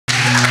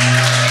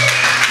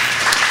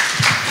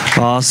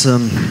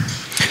Awesome.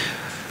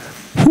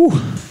 Whew.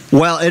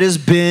 Well, it has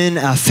been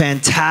a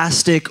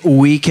fantastic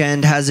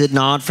weekend, has it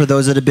not, for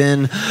those that have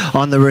been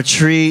on the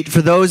retreat.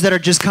 For those that are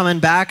just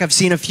coming back, I've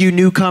seen a few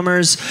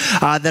newcomers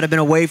that have been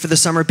away for the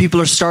summer. People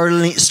are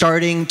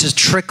starting to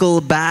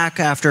trickle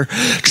back after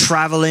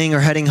traveling or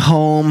heading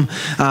home.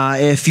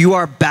 If you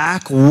are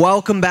back,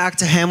 welcome back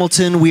to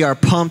Hamilton. We are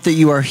pumped that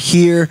you are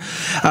here.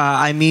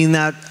 I mean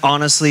that,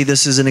 honestly,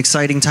 this is an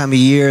exciting time of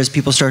year as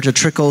people start to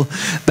trickle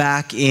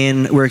back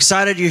in. We're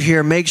excited you're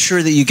here. Make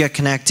sure that you get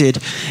connected,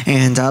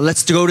 and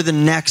let's go to the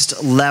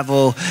next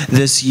level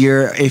this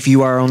year if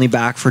you are only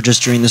back for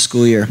just during the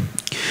school year.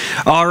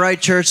 All right,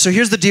 church, so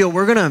here's the deal.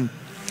 We're gonna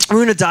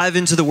dive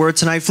into the word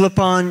tonight. Flip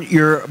on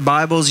your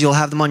Bibles. You'll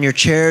have them on your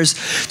chairs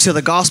to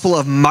the Gospel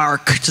of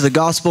Mark.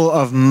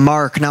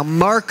 Now,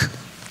 Mark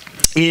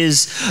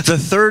is the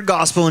third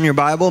gospel in your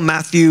Bible.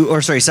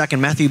 Second,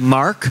 Matthew,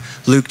 Mark,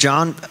 Luke,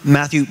 John,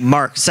 Matthew,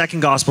 Mark,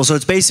 second gospel. So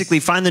it's basically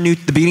find the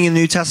beginning of the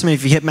New Testament.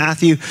 If you hit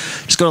Matthew,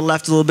 just go to the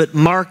left a little bit.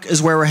 Mark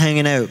is where we're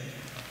hanging out.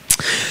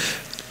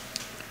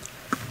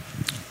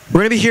 We're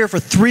going to be here for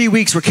 3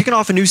 weeks. We're kicking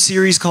off a new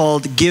series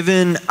called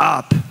Given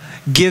Up.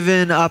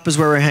 Given Up is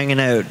where we're hanging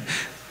out.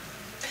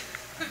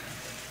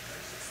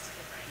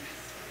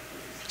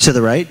 To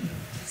the right?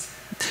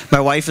 My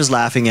wife is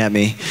laughing at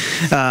me,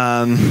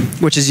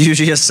 which is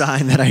usually a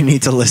sign that I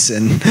need to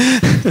listen.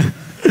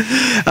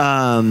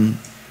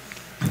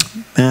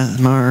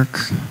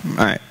 Mark.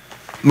 All right.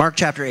 Mark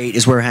chapter 8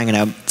 is where we're hanging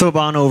out. Flip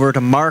on over to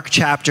Mark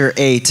chapter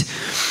 8.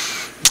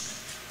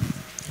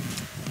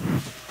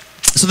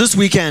 So this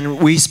weekend,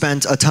 we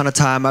spent a ton of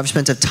time. I've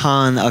spent a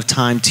ton of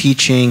time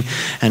teaching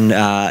and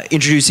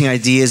introducing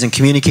ideas and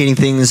communicating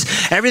things.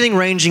 Everything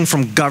ranging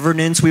from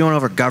governance. We went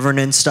over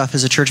governance stuff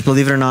as a church.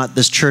 Believe it or not,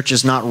 this church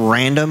is not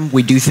random.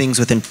 We do things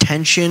with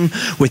intention,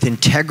 with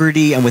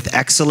integrity, and with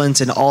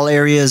excellence in all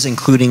areas,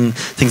 including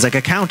things like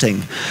accounting.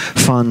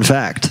 Fun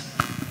fact.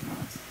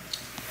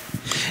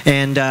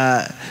 And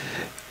I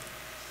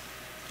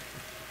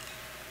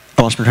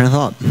lost my train of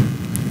thought.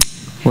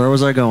 Where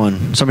was I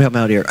going? Somebody help me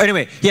out here.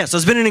 Anyway, yeah, so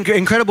it's been an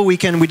incredible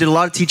weekend. We did a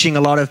lot of teaching.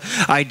 A lot of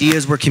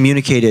ideas were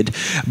communicated.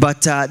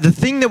 But the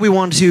thing that we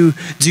want to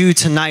do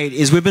tonight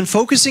is we've been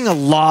focusing a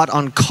lot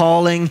on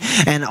calling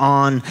and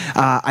on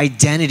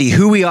identity,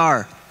 who we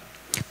are.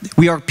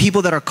 We are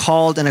people that are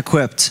called and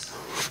equipped.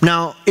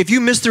 Now, if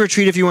you missed the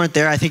retreat, if you weren't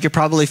there, I think you're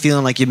probably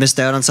feeling like you missed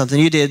out on something.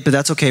 You did, but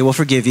that's okay. We'll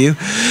forgive you.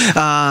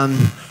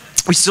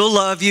 We still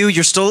love you.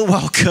 You're still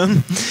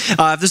welcome.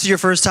 If this is your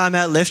first time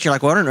at Lift, you're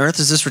like, what on earth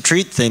is this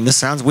retreat thing? This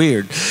sounds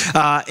weird.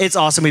 It's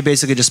awesome. We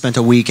basically just spent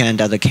a weekend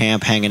at the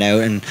camp hanging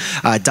out and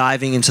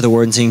diving into the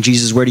Word and saying,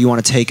 Jesus, where do you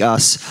want to take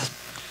us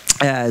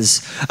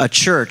as a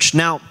church?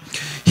 Now,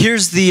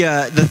 here's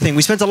the thing.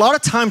 We spent a lot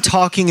of time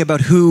talking about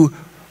who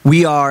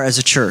we are as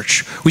a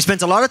church. We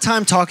spent a lot of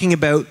time talking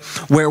about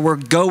where we're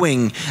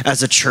going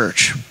as a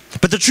church.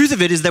 But the truth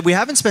of it is that we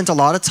haven't spent a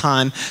lot of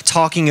time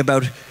talking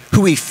about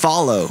who we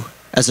follow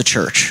as a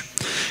church.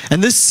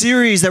 And this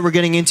series that we're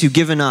getting into,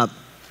 Given Up,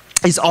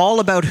 is all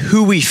about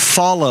who we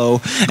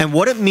follow and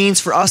what it means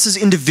for us as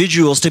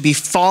individuals to be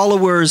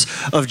followers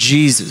of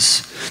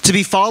Jesus, to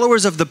be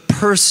followers of the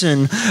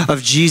person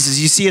of Jesus.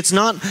 You see, it's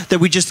not that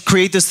we just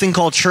create this thing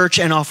called church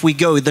and off we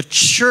go. The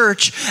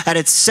church, at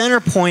its center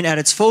point, at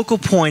its focal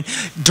point,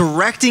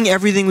 directing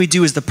everything we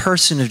do is the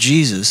person of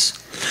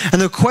Jesus. And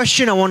the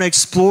question I want to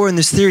explore in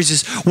this series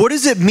is, what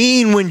does it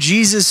mean when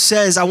Jesus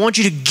says, I want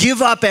you to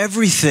give up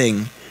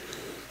everything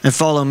and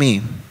follow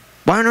me?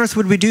 Why on earth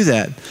would we do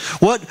that?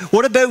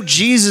 What about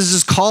Jesus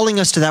is calling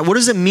us to that? What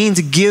does it mean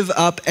to give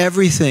up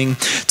everything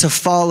to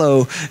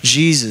follow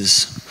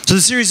Jesus? So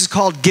the series is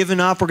called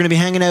Given Up. We're going to be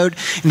hanging out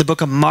in the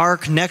book of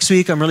Mark next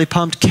week. I'm really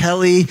pumped.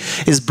 Kelly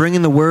is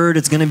bringing the word.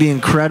 It's going to be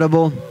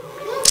incredible.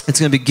 It's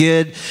going to be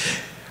good.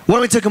 Why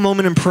don't we take a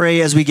moment and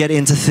pray as we get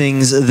into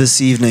things this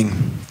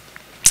evening?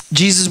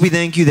 Jesus, we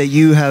thank you that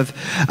you have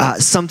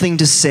something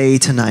to say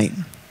tonight.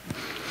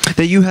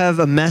 That you have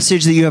a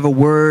message, that you have a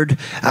word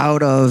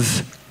out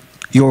of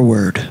your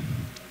word.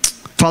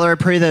 Father, I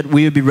pray that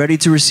we would be ready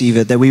to receive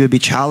it, that we would be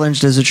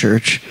challenged as a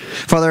church.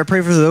 Father, I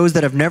pray for those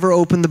that have never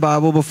opened the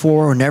Bible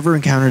before or never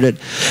encountered it,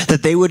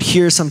 that they would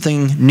hear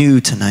something new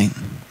tonight.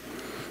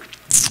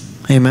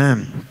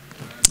 Amen.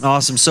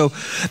 Awesome. So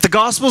the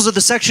Gospels are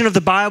the section of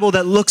the Bible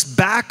that looks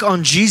back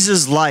on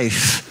Jesus'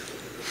 life.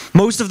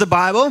 Most of the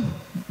Bible,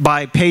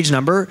 by page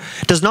number,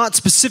 does not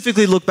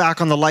specifically look back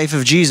on the life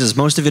of Jesus.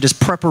 Most of it is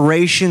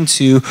preparation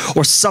to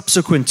or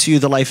subsequent to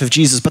the life of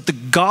Jesus. But the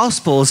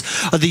Gospels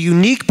are the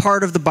unique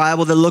part of the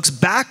Bible that looks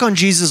back on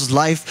Jesus'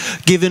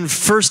 life, given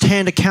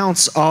firsthand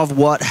accounts of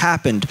what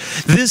happened.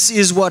 This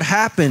is what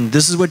happened.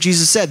 This is what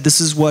Jesus said.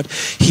 This is what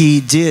he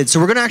did. So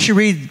we're going to actually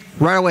read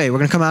right away. We're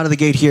going to come out of the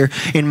gate here.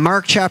 In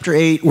Mark chapter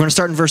 8, we're going to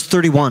start in verse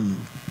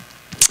 31.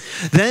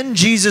 Then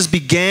Jesus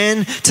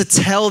began to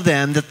tell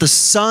them that the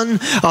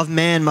Son of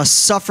Man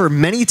must suffer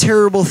many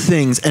terrible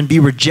things and be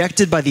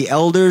rejected by the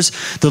elders,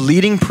 the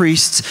leading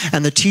priests,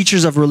 and the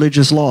teachers of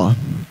religious law.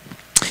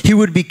 He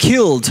would be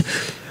killed,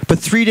 but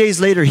 3 days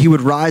later he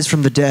would rise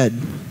from the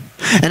dead.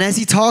 And as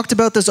he talked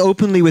about this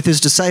openly with his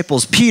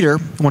disciples, Peter,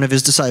 one of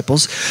his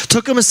disciples,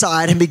 took him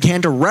aside and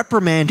began to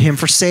reprimand him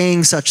for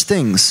saying such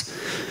things.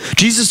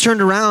 Jesus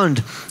turned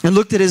around and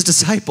looked at his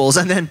disciples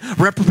and then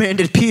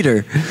reprimanded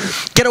Peter.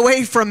 "Get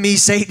away from me,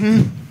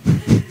 Satan."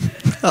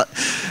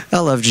 I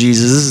love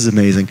Jesus. This is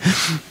amazing.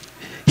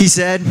 He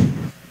said,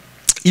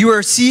 "You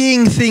are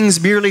seeing things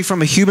merely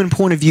from a human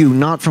point of view,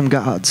 not from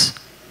God's."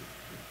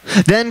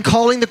 Then,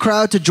 calling the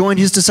crowd to join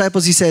his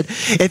disciples, he said,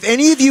 "If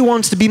any of you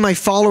wants to be my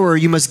follower,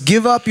 you must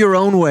give up your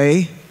own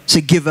way."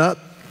 Say, give up.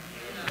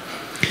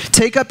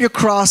 "Take up your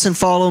cross and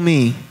follow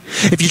me.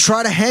 If you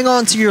try to hang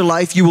on to your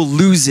life, you will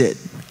lose it.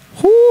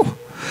 Whew.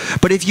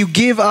 But if you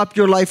give up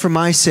your life for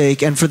my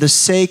sake and for the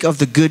sake of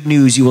the good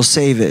news, you will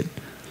save it.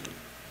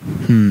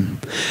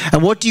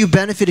 And what do you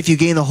benefit if you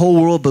gain the whole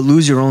world but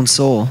lose your own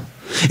soul?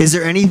 Is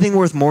there anything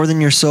worth more than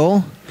your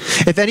soul?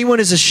 If anyone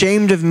is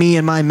ashamed of me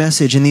and my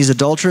message in these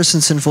adulterous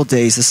and sinful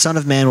days, the Son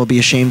of Man will be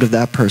ashamed of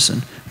that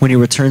person when he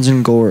returns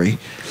in glory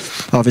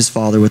of his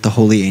Father with the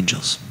holy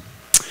angels."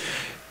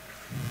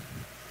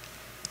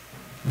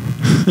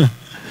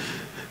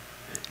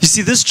 You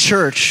see, this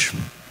church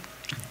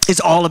is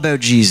all about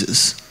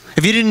Jesus.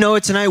 If you didn't know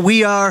it tonight,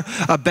 we are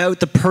about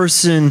the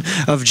person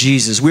of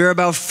Jesus. We are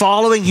about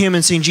following him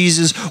and saying,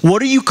 "Jesus,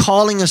 what are you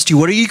calling us to?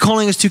 What are you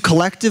calling us to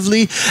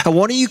collectively? And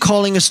what are you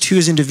calling us to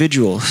as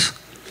individuals?"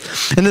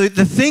 And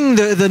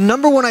the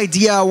number one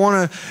idea I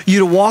want you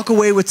to walk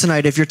away with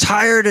tonight, if you're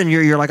tired and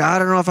you're like, "I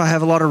don't know if I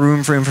have a lot of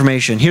room for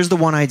information," here's the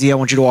one idea I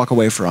want you to walk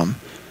away from.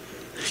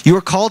 You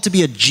are called to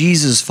be a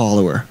Jesus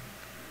follower.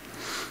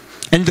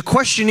 And the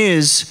question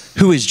is,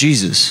 who is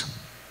Jesus?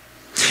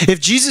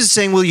 If Jesus is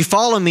saying, "Will you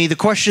follow me?" the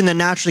question that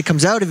naturally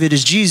comes out of it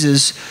is,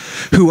 "Jesus,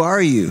 who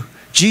are you?"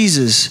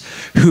 Jesus,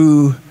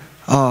 who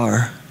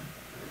are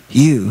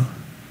you?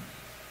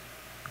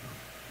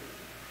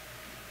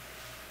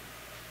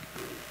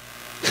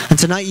 And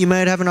tonight you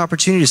might have an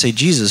opportunity to say,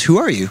 "Jesus, who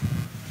are you?"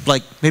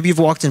 Like, maybe you've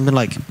walked in and been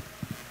like,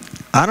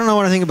 "I don't know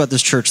what I think about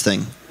this church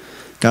thing.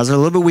 Guys are a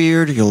little bit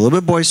weird, you're a little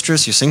bit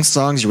boisterous, you sing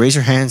songs, you raise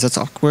your hands, that's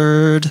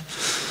awkward.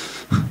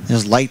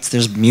 There's lights,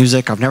 there's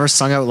music. I've never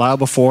sung out loud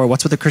before.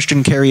 What's with the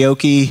Christian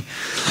karaoke?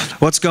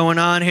 What's going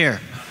on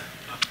here?"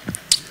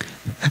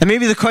 And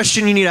maybe the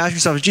question you need to ask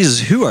yourself is, "Jesus,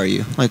 who are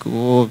you?" Like,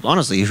 well,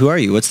 honestly, who are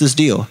you? What's this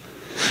deal?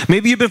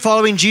 Maybe you've been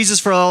following Jesus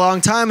for a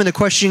long time, and the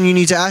question you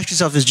need to ask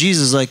yourself is,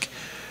 "Jesus, like,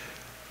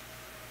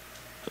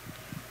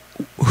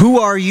 who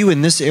are you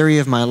in this area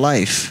of my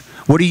life?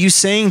 What are you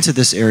saying to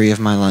this area of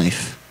my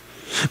life?"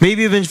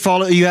 Maybe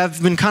you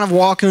have been kind of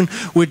walking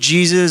with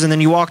Jesus, and then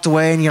you walked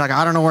away and you're like,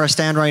 "I don't know where I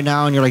stand right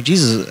now." And you're like,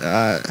 "Jesus,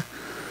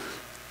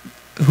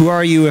 who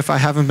are you if I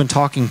haven't been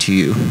talking to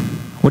you?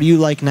 What are you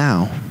like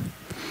now?"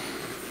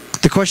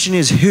 The question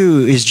is,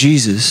 who is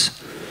Jesus?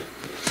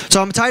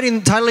 So I'm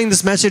titling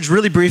this message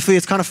really briefly.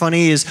 It's kind of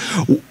funny. Is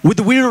would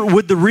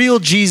the real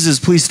Jesus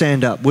please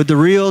stand up? Would the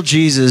real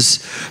Jesus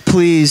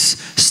please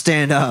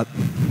stand up?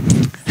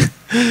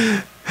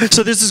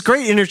 So there's this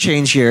great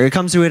interchange here. It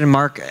comes to it in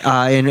Mark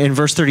in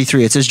verse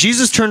 33. It says,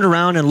 "Jesus turned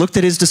around and looked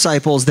at his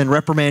disciples, then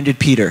reprimanded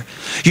Peter."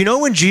 You know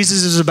when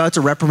Jesus is about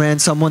to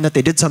reprimand someone that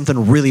they did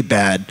something really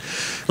bad?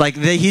 Like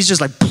he's just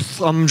like,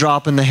 "I'm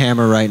dropping the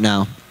hammer right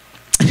now."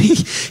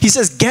 He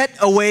says, "Get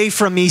away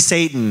from me,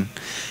 Satan."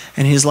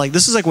 And he's like,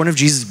 this is like one of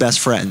Jesus' best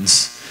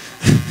friends.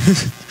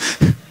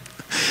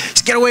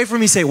 "Get away from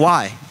me, Satan."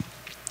 Why?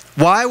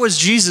 Why was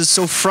Jesus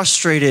so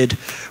frustrated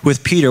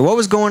with Peter? What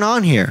was going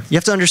on here? You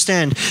have to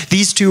understand,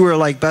 these two were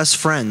like best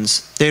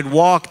friends. They had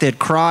walked, they had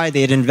cried,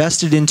 they had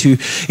invested into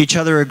each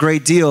other a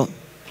great deal.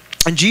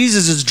 And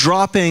Jesus is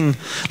dropping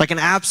like an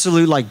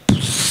absolute like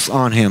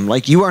on him.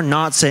 Like, you are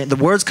not saying, the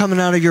words coming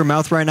out of your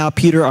mouth right now,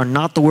 Peter, are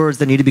not the words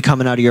that need to be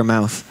coming out of your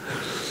mouth.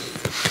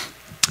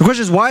 The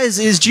question is, why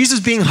is Jesus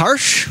being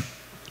harsh?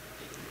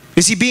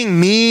 Is he being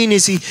mean?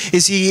 Is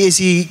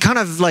he kind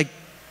of like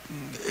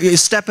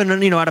stepping,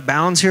 out of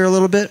bounds here a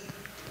little bit?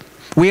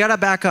 We got to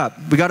back up.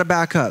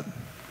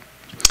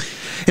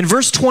 In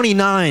verse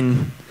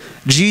 29,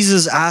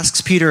 Jesus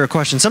asks Peter a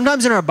question.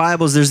 Sometimes in our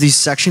Bibles, there's these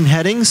section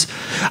headings.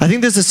 I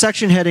think there's a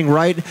section heading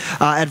right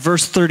at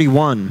verse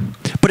 31.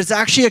 But it's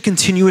actually a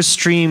continuous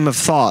stream of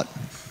thought.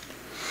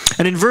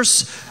 And in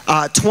verse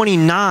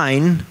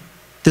 29,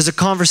 there's a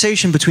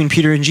conversation between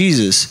Peter and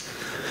Jesus.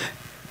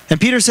 And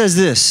Peter says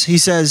this.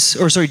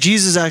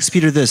 Jesus asks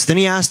Peter this. Then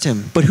he asked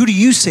him, "But who do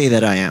you say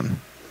that I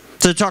am?"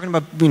 So they're talking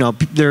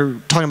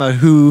about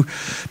who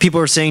people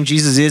are saying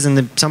Jesus is,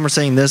 and some are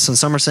saying this, and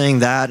some are saying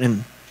that,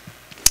 and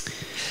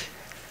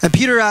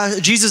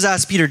Jesus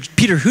asked Peter,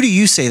 "Peter, who do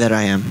you say that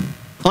I am?"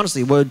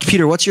 Honestly,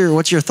 Peter, what's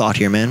your thought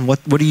here, man?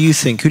 What do you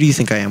think? Who do you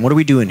think I am? What are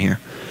we doing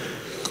here?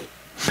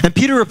 And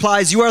Peter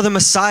replies, "You are the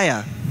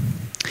Messiah.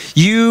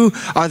 You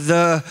are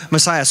the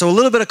Messiah." So a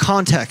little bit of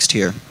context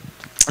here.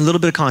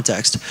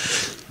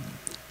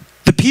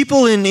 The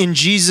people in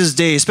Jesus'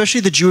 day,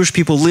 especially the Jewish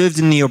people, lived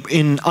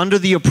under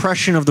the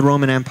oppression of the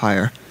Roman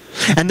Empire.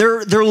 And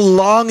their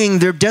longing,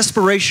 their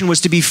desperation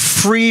was to be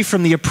free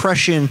from the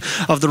oppression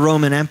of the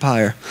Roman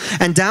Empire.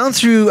 And down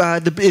through,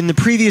 in the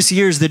previous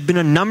years, there'd been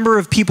a number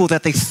of people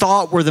that they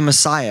thought were the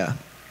Messiah.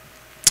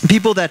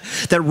 People that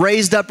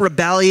raised up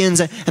rebellions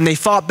and they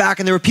fought back.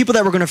 And there were people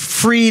that were going to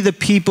free the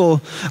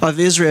people of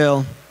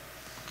Israel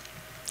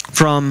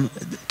from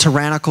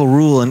tyrannical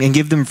rule and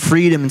give them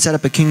freedom and set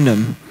up a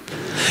kingdom.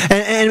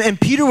 And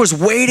Peter was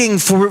waiting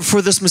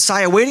for this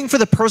Messiah, waiting for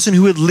the person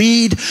who would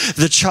lead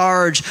the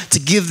charge to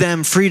give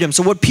them freedom.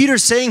 So what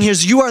Peter's saying here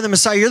is, you are the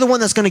Messiah. You're the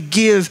one that's going to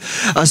give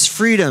us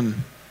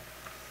freedom.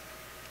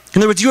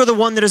 In other words, you are the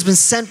one that has been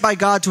sent by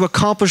God to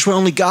accomplish what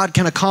only God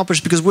can accomplish,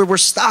 because we're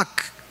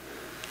stuck.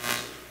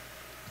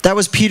 That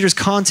was Peter's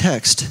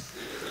context.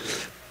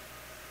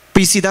 But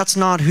you see, that's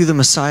not who the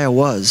Messiah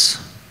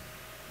was.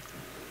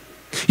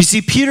 You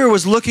see, Peter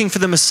was looking for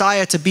the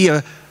Messiah to be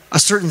a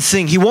certain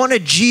thing. He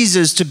wanted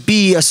Jesus to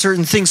be a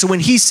certain thing. So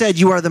when he said,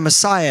 you are the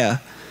Messiah,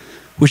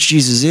 which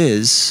Jesus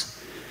is,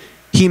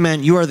 he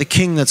meant, you are the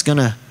king that's going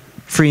to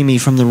free me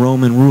from the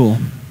Roman rule.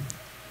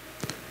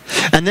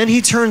 And then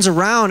he turns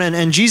around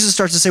and Jesus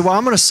starts to say, well,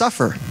 I'm going to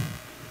suffer.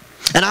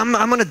 And I'm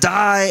going to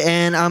die,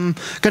 and I'm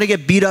going to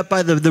get beat up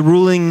by the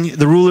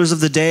rulers of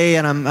the day,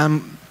 and I'm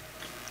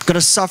going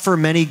to suffer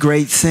many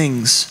great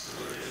things.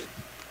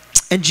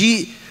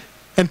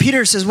 And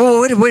Peter says,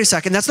 well, wait a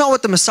second. That's not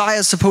what the Messiah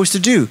is supposed to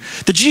do.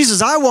 The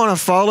Jesus I want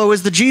to follow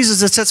is the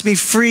Jesus that sets me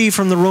free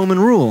from the Roman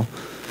rule.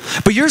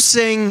 But you're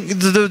saying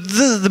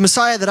the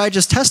Messiah that I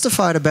just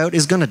testified about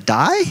is going to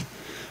die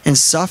and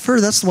suffer?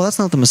 That's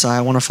not the Messiah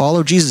I want to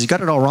follow. Jesus, you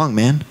got it all wrong,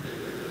 man.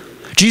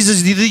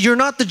 Jesus, you're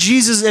not the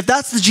Jesus. If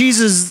that's the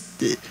Jesus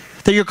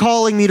that you're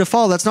calling me to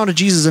follow, that's not a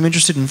Jesus I'm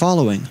interested in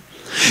following.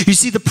 You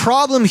see, the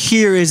problem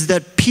here is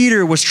that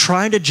Peter was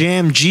trying to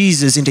jam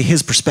Jesus into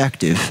his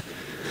perspective.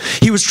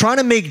 He was trying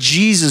to make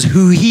Jesus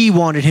who he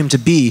wanted him to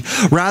be,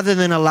 rather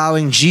than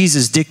allowing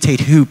Jesus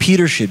dictate who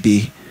Peter should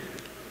be.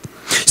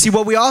 See,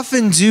 what we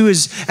often do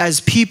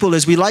as people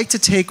is we like to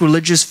take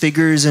religious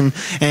figures and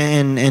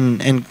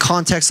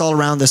context all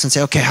around us and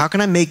say, okay, how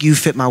can I make you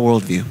fit my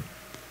worldview?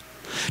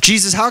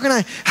 Jesus, how can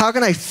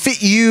I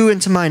fit you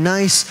into my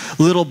nice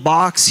little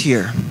box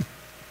here?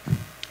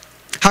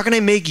 How can I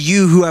make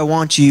you who I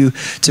want you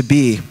to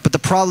be? But the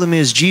problem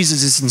is,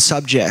 Jesus isn't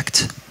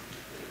subject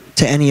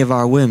to any of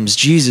our whims.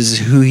 Jesus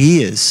is who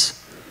he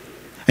is.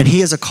 And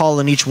he has a call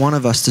on each one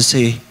of us to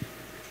say,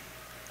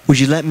 would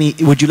you let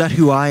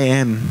who I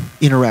am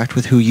interact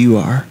with who you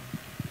are?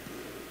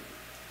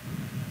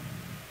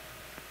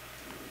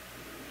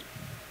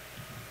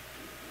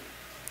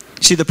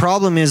 See, the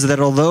problem is that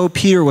although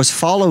Peter was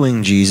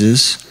following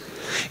Jesus,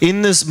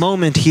 in this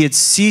moment he had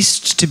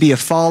ceased to be a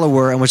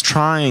follower and was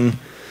trying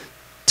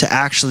to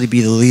actually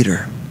be the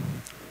leader.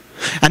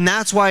 And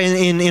that's why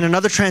in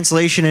another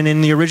translation and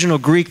in the original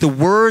Greek, the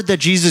word that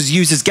Jesus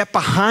uses, get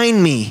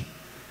behind me.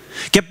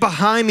 Get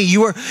behind me.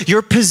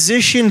 Your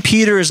position,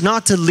 Peter, is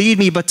not to lead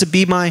me, but to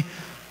be my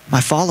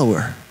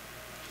follower.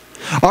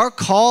 Our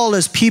call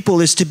as people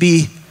is to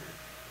be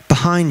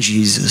behind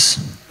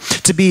Jesus,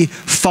 to be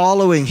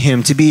following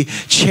him, to be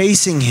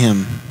chasing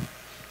him.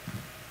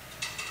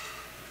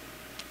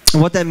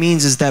 And what that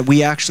means is that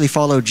we actually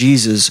follow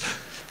Jesus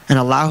and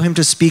allow him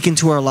to speak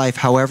into our life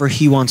however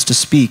he wants to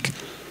speak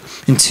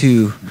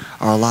into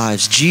our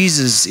lives.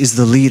 Jesus is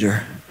the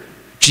leader.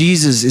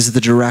 Jesus is the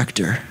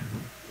director.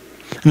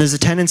 And there's a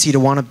tendency to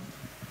want to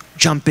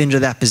jump into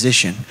that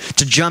position,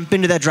 to jump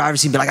into that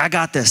driver's seat and be like, I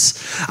got this.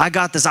 I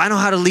know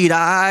how to lead.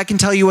 I can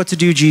tell you what to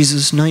do,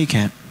 Jesus. No, you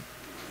can't.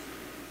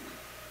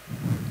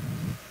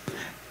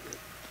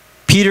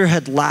 Peter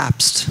had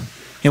lapsed.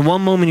 In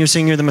one moment you're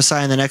saying you're the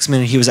Messiah, and the next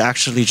minute he was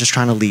actually just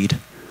trying to lead.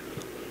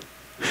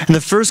 And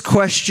the first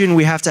question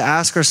we have to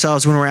ask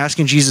ourselves when we're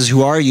asking Jesus,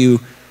 who are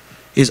you,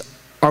 is,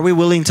 are we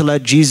willing to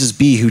let Jesus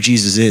be who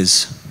Jesus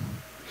is?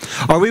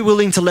 Are we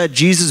willing to let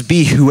Jesus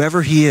be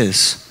whoever he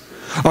is?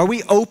 Are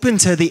we open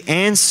to the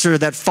answer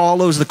that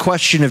follows the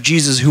question of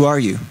Jesus, who are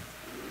you?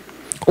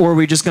 Or are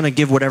we just going to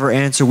give whatever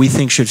answer we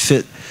think should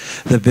fit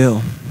the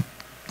bill?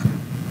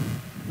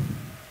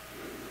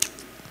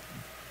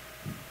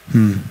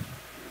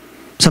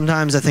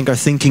 Sometimes I think our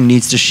thinking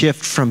needs to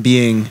shift from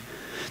being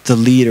the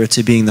leader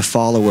to being the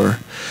follower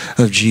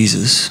of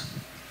Jesus.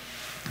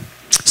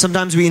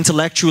 Sometimes we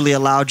intellectually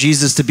allow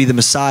Jesus to be the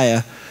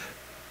Messiah.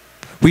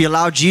 We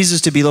allow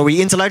Jesus to be Lord.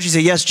 We intellectually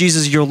say, yes,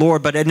 Jesus is your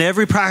Lord, but in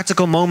every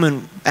practical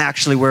moment,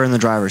 actually, we're in the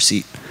driver's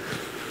seat.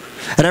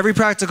 At every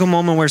practical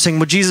moment, we're saying,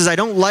 well, Jesus, I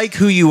don't like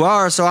who you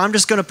are, so I'm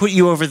just going to put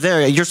you over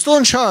there. You're still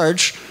in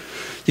charge.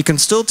 You can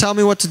still tell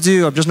me what to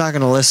do. I'm just not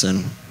going to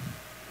listen.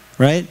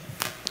 Right?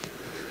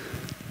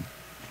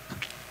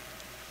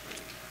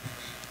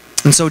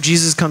 And so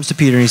Jesus comes to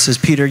Peter and he says,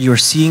 Peter, you are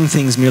seeing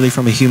things merely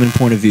from a human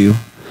point of view,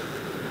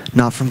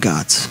 not from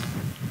God's.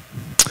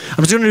 I'm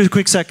just going to do a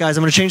quick set, guys.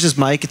 I'm going to change this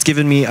mic. It's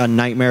given me a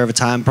nightmare of a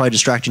time, probably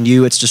distracting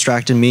you. It's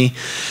distracting me.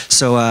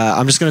 So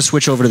I'm just going to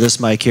switch over to this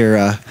mic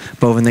here.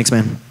 Bovin, thanks,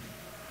 man.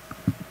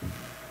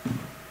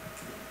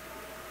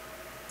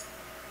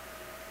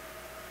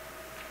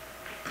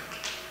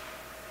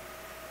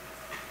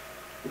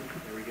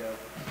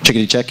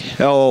 Chickadee check.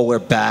 Oh, we're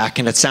back,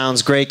 and it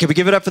sounds great. Can we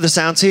give it up for the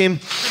sound team?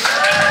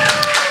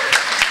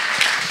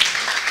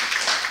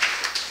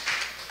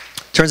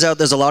 Turns out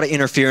there's a lot of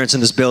interference in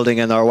this building,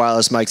 and our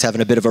wireless mic's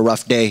having a bit of a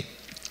rough day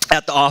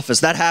at the office.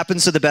 That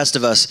happens to the best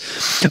of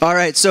us. All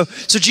right, so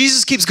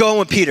Jesus keeps going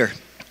with Peter.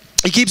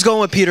 He keeps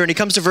going with Peter, and he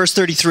comes to verse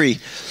 33.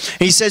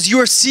 And he says, you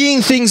are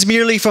seeing things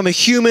merely from a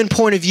human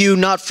point of view,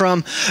 not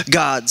from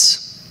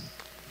God's.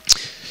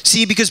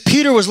 See, because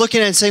Peter was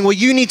looking at it and saying, well,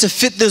 you need to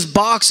fit this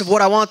box of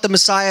what I want the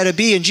Messiah to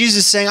be. And Jesus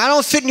is saying, I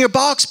don't fit in your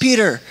box,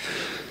 Peter.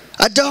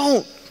 I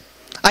don't.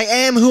 I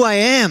am who I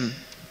am.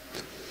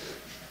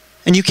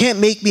 And you can't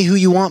make me who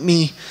you want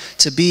me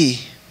to be.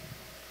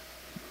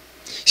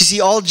 You see,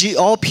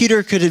 all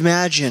Peter could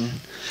imagine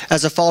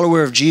as a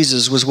follower of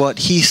Jesus was what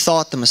he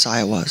thought the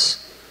Messiah was.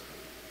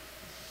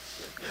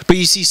 But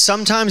you see,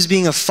 sometimes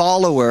being a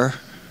follower,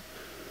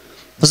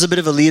 this is a bit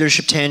of a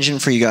leadership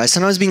tangent for you guys.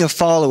 Sometimes being a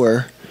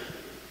follower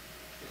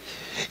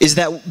is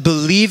that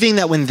believing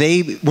that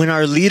when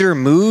our leader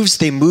moves,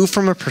 they move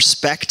from a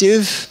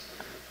perspective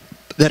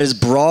that is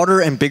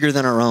broader and bigger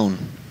than our own.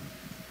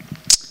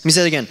 Let me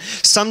say it again.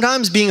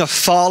 Sometimes being a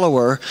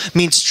follower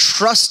means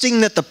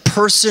trusting that the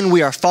person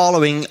we are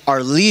following,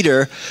 our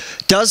leader,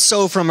 does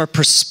so from a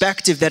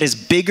perspective that is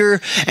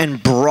bigger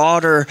and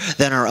broader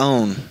than our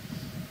own.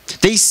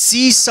 They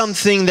see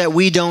something that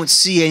we don't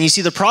see. And you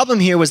see, the problem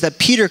here was that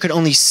Peter could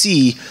only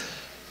see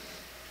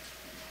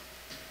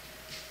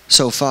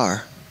so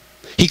far.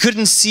 He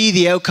couldn't see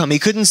the outcome. He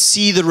couldn't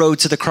see the road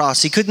to the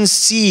cross. He couldn't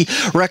see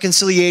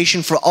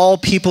reconciliation for all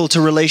people to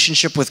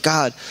relationship with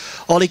God.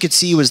 All he could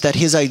see was that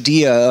his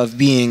idea of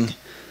being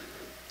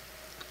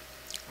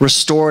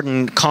restored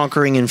and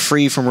conquering and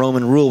free from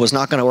Roman rule was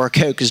not going to work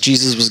out because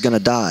Jesus was going to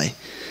die.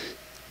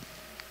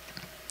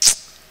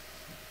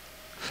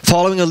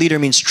 Following a leader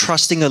means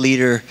trusting a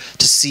leader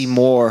to see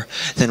more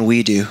than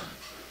we do.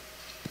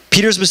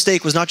 Peter's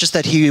mistake was not just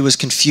that he was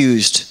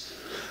confused,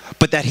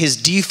 but that his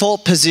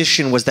default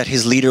position was that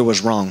his leader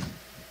was wrong.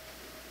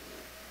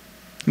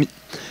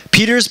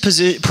 Peter's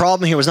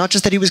problem here was not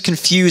just that he was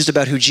confused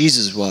about who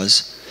Jesus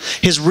was.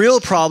 His real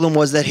problem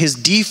was that his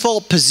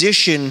default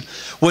position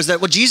was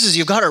that, well, Jesus,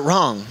 you've got it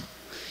wrong.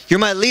 You're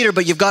my leader,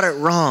 but you've got it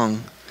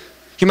wrong.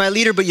 You're my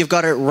leader, but you've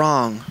got it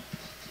wrong.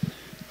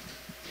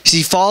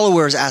 See,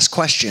 followers ask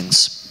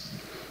questions.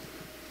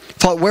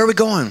 Where are we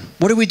going?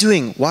 What are we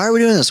doing? Why are we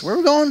doing this? Where are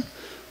we going?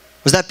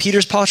 Was that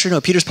Peter's posture?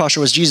 No, Peter's posture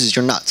was, Jesus,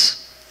 you're nuts.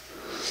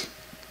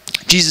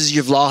 Jesus,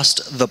 you've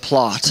lost the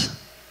plot.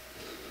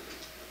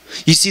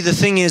 You see, the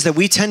thing is that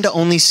we tend to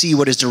only see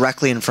what is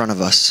directly in front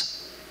of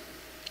us.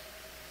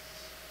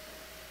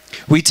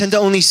 We tend to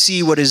only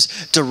see what is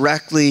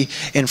directly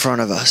in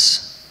front of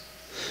us.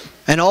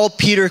 And all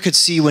Peter could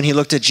see when he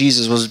looked at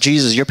Jesus was,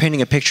 Jesus, you're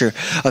painting a picture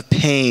of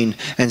pain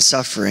and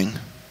suffering.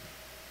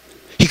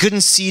 He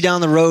couldn't see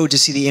down the road to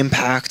see the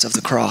impact of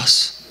the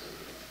cross.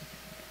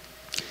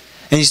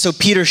 And so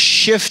Peter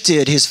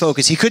shifted his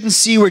focus. He couldn't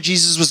see where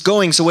Jesus was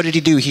going, so what did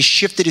he do? He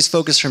shifted his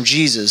focus from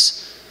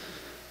Jesus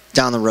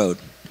down the road.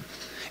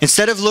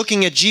 Instead of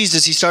looking at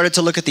Jesus, he started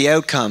to look at the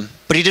outcome.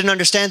 But he didn't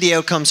understand the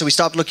outcome, so he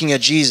stopped looking at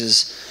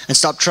Jesus and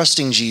stopped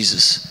trusting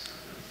Jesus.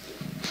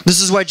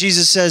 This is why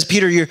Jesus says,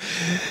 Peter,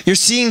 you're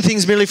seeing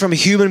things merely from a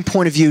human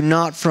point of view,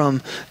 not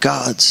from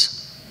God's.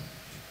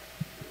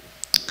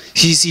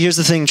 See, here's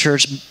the thing,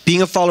 church.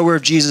 Being a follower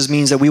of Jesus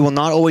means that we will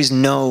not always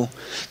know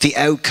the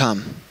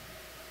outcome.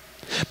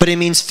 But it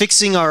means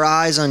fixing our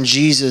eyes on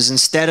Jesus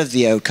instead of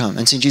the outcome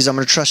and saying, Jesus, I'm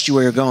going to trust you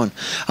where you're going.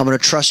 I'm going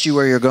to trust you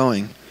where you're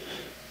going.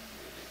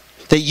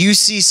 That you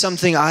see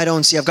something I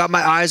don't see. I've got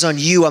my eyes on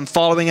you. I'm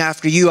following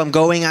after you. I'm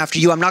going after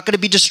you. I'm not going to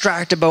be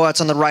distracted by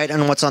what's on the right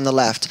and what's on the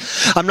left.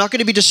 I'm not going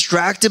to be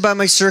distracted by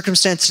my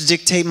circumstance to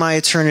dictate my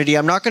eternity.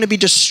 I'm not going to be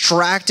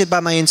distracted by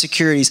my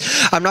insecurities.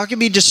 I'm not going to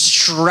be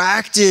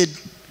distracted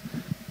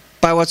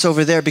by what's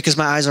over there because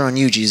my eyes are on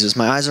you, Jesus.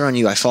 My eyes are on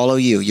you. I follow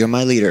you. You're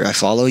my leader. I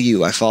follow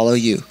you. I follow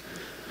you.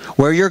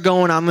 Where you're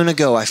going, I'm going to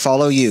go. I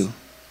follow you.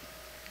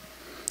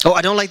 Oh,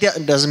 I don't like that.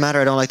 It doesn't matter.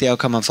 I don't like the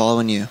outcome. I'm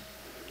following you.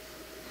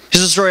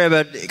 Here's a story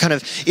about kind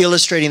of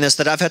illustrating this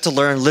that I've had to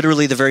learn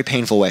literally the very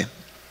painful way.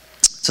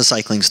 It's a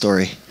cycling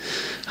story.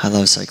 I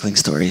love cycling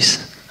stories.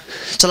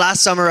 So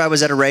last summer I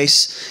was at a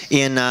race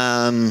in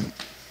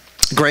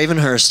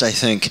Gravenhurst, I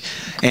think.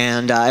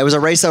 And it was a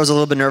race that I was a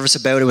little bit nervous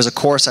about. It was a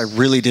course I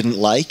really didn't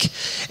like.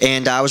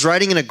 And I was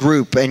riding in a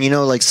group. And you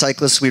know, like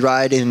cyclists, we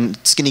ride in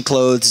skinny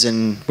clothes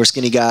and we're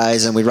skinny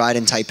guys and we ride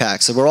in tight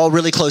packs. So we're all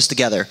really close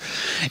together.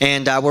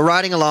 And we're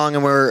riding along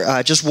and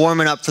we're just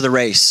warming up for the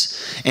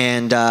race.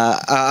 And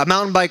a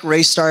mountain bike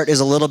race start is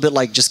a little bit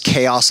like just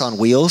chaos on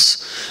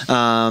wheels.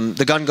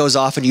 The gun goes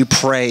off and you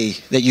pray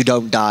that you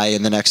don't die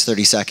in the next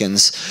 30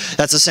 seconds.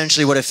 That's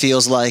essentially what it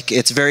feels like.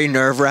 It's very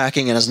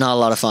nerve-wracking and it's not a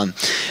lot of fun.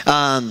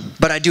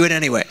 But I do it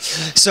anyway.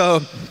 So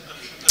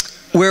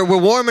we're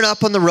warming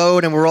up on the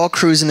road, and we're all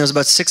cruising. There's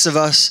about 6 of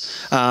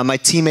us, my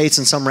teammates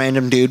and some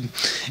random dude,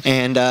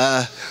 and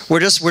we're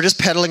just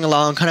pedaling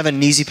along, kind of at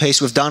an easy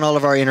pace. We've done all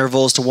of our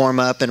intervals to warm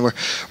up, and we're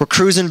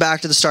cruising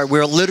back to the start.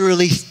 We're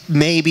literally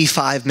maybe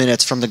 5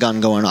 minutes from the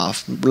gun going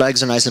off.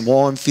 Legs are nice and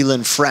warm,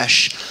 feeling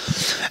fresh,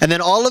 and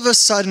then all of a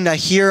sudden I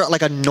hear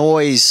like a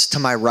noise to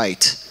my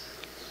right.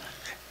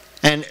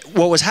 And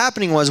what was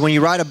happening was, when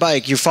you ride a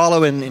bike, you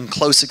follow in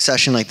close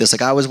succession like this.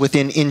 Like, I was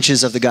within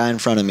inches of the guy in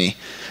front of me.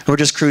 And we're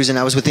just cruising.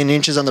 I was within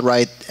inches on the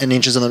right and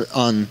inches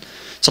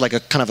so like a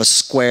kind of a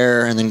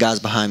square, and then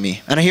guys behind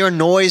me. And I hear a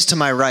noise to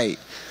my right.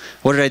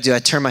 What did I do? I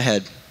turned my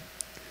head.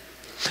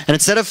 And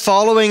instead of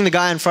following the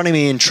guy in front of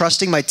me and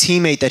trusting my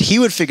teammate that he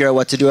would figure out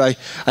what to do, I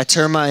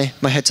turn my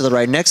head to the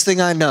right. Next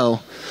thing I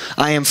know,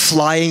 I am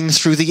flying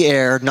through the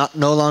air,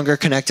 no longer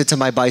connected to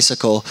my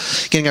bicycle,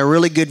 getting a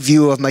really good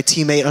view of my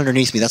teammate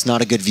underneath me. That's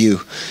not a good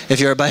view if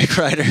you're a bike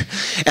rider.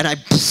 And I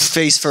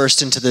face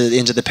first into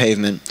the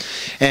pavement.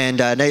 And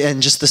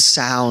just the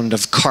sound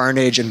of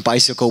carnage and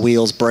bicycle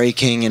wheels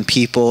breaking and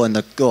people, and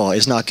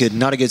it's not good,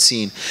 not a good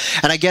scene.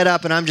 And I get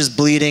up and I'm just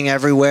bleeding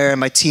everywhere, and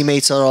my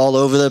teammates are all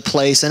over the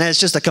place, and it's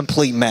just a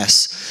complete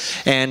mess.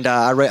 And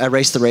I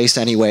raced the race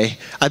anyway.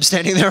 I'm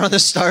standing there on the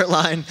start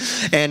line,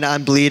 and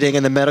I'm bleeding,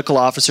 and the medical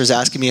officer's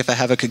asking me if I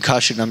have a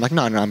concussion. I'm like,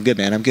 no, I'm good,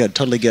 man. I'm good.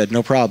 Totally good.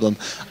 No problem.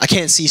 I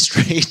can't see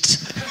straight.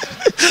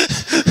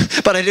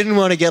 But I didn't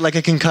want to get like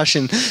a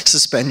concussion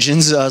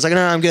suspension, so I was like,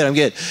 no, I'm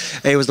good.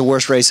 It was the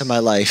worst race of my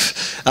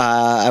life.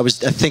 I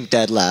think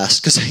dead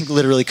last, because I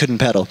literally couldn't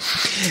pedal.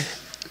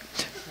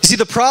 You see,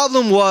 the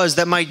problem was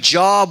that my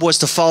job was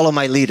to follow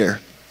my leader.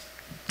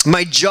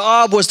 My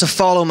job was to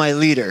follow my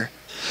leader.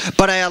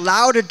 But I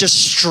allowed a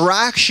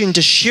distraction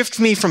to shift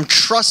me from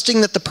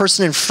trusting that the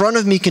person in front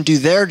of me can do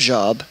their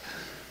job.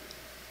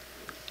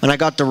 And I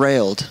got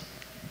derailed.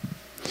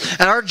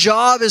 And our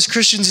job as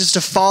Christians is to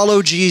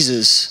follow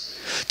Jesus.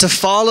 To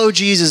follow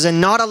Jesus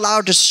and not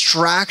allow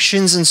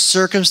distractions and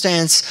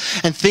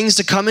circumstance and things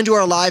to come into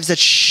our lives that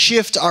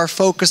shift our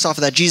focus off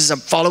of that. Jesus, I'm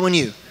following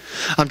you.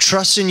 I'm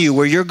trusting you.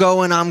 Where you're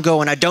going, I'm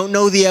going. I don't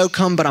know the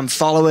outcome, but I'm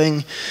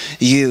following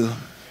you.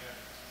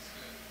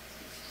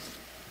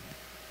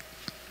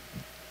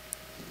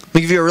 Let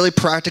me give you a really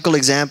practical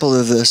example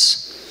of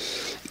this.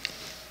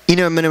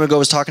 A minute ago I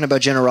was talking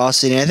about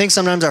generosity, and I think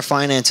sometimes our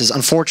finances,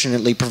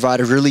 unfortunately, provide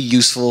a really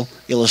useful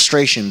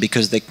illustration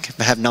because they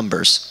have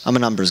numbers. I'm a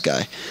numbers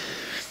guy.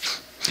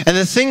 And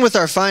the thing with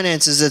our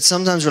finances is that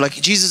sometimes we're like,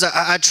 Jesus,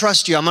 I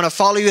trust you. I'm going to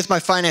follow you with my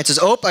finances.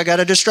 Oh, I got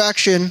a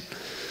distraction.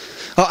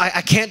 Oh,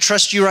 I can't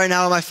trust you right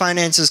now with my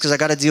finances because I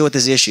got to deal with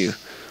this issue.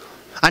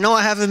 I know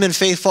I haven't been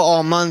faithful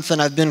all month, and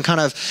I've been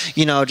kind of,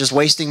 just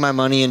wasting my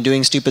money and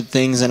doing stupid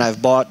things, and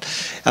I've bought,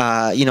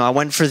 I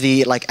went for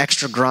the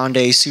extra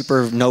grande,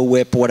 super no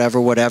whip,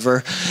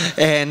 whatever,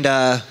 and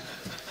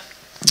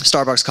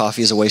Starbucks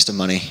coffee is a waste of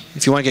money.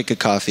 If you want to get good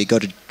coffee, go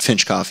to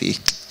Finch Coffee.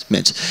 It's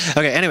mint.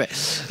 Okay, anyway,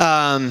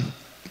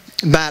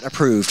 Matt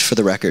approved for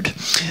the record.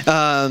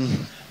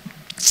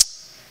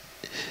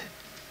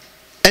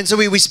 And so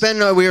we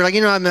were like,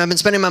 I've been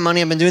spending my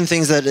money. I've been doing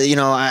things that,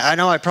 I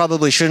know I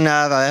probably shouldn't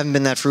have. I haven't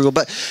been that frugal.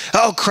 But,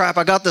 oh, crap,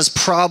 I got this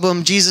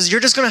problem. Jesus,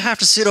 you're just going to have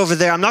to sit over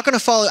there. I'm not going to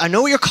follow. I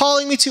know what you're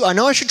calling me to. I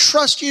know I should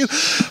trust you.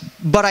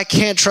 But I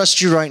can't trust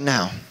you right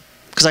now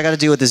because I got to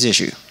deal with this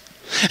issue.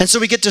 And so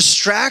we get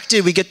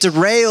distracted. We get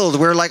derailed.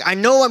 We're like, I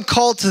know I'm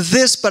called to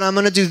this, but I'm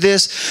going to do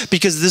this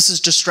because this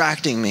is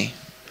distracting me.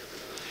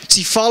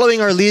 See,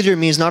 following our leader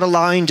means not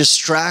allowing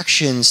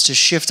distractions to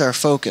shift our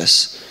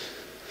focus.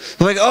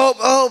 I'm like,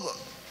 oh,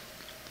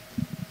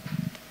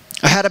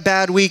 I had a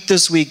bad week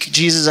this week.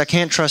 Jesus, I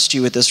can't trust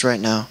you with this right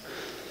now.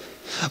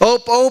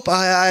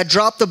 I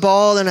dropped the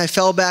ball and I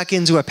fell back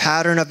into a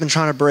pattern I've been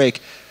trying to break.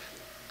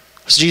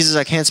 So Jesus,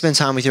 I can't spend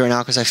time with you right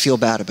now because I feel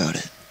bad about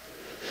it.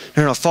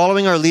 No,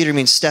 following our leader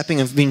means stepping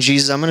and being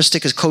Jesus, I'm going to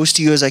stick as close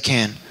to you as I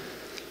can.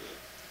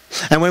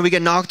 And when we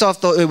get knocked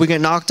off,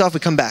 we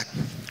come back.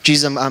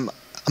 Jesus, I'm going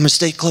to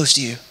stay close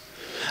to you.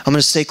 I'm going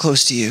to stay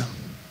close to you.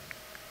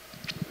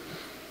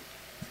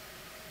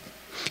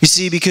 You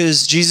see,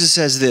 because Jesus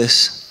says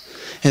this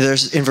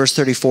in verse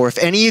 34, if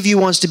any of you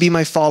wants to be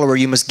my follower,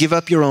 you must give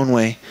up your own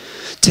way,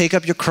 take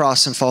up your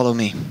cross and follow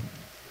me.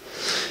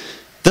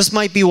 This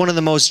might be one of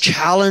the most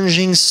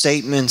challenging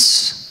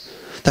statements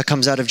that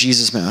comes out of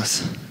Jesus'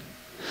 mouth.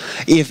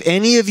 If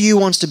any of you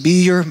wants to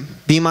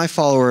be my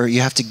follower,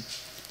 you have to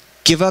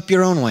give up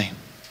your own way,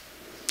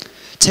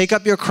 take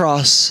up your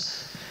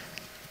cross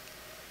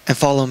and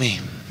follow me.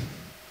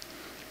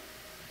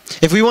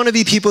 If we want to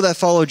be people that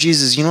follow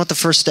Jesus, you know what the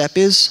first step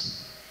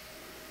is?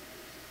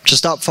 To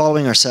stop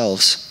following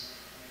ourselves.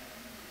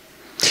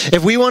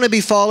 If we want to be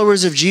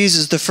followers of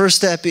Jesus, the first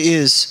step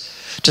is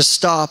to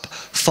stop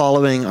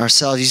following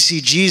ourselves. You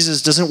see,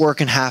 Jesus doesn't work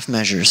in half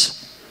measures.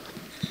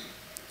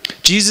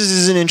 Jesus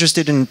isn't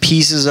interested in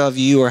pieces of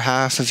you or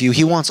half of you.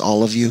 He wants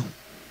all of you.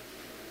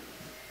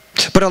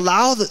 But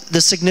allow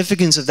the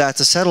significance of that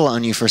to settle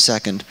on you for a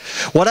second.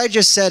 What I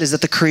just said is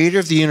that the creator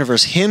of the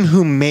universe, him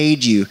who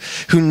made you,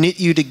 who knit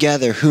you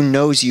together, who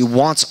knows you,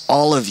 wants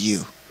all of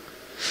you.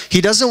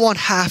 He doesn't want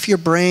half your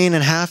brain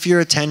and half your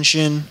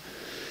attention.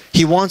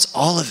 He wants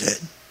all of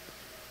it.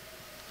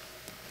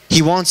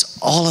 He wants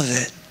all of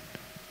it.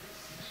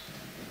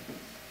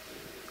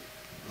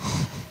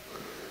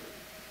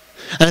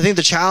 And I think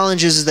the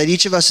challenge is that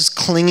each of us is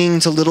clinging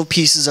to little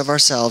pieces of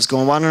ourselves,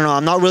 going, well, no,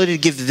 I'm not willing to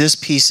give this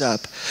piece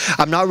up.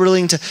 I'm not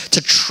willing to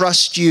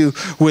trust you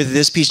with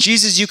this piece.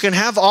 Jesus, you can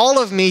have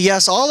all of me,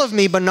 yes, all of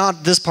me, but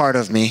not this part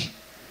of me.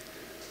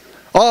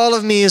 All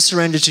of me is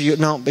surrendered to you.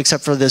 No,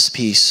 except for this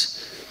piece.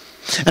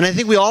 And I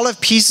think we all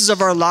have pieces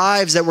of our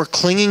lives that we're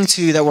clinging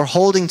to, that we're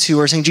holding to.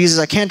 We're saying, Jesus,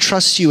 I can't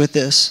trust you with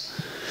this.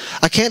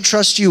 I can't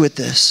trust you with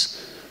this.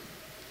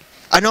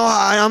 I know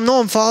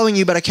I'm following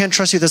you, but I can't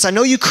trust you with this. I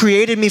know you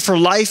created me for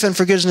life and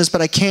forgiveness,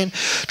 but I can't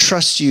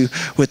trust you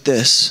with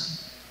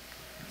this.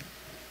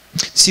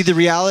 See, the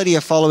reality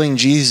of following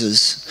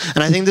Jesus,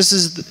 and I think this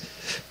is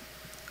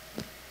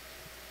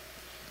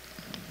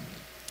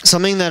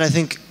something that I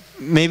think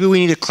maybe we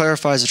need to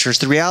clarify as a church.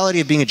 The reality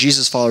of being a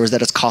Jesus follower is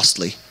that it's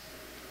costly.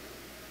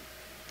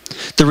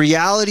 The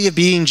reality of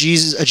being a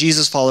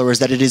Jesus follower is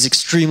that it is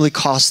extremely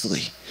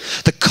costly.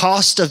 The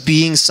cost of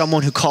being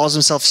someone who calls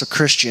himself a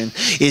Christian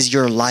is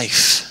your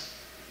life.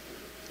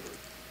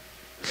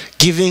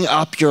 Giving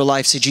up your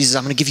life. Say, Jesus,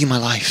 I'm going to give you my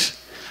life.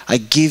 I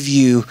give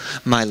you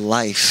my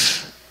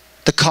life.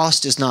 The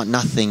cost is not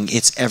nothing,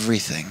 it's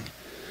everything.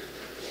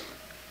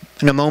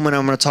 In a moment,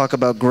 I'm going to talk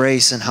about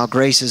grace and how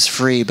grace is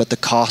free, but the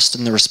cost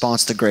and the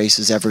response to grace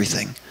is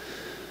everything.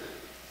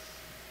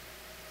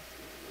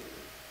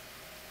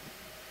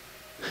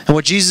 And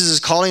what Jesus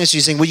is calling us to,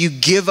 he's saying, will you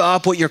give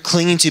up what you're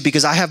clinging to,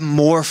 because I have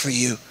more for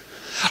you.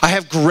 I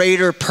have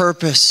greater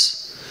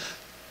purpose.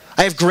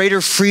 I have greater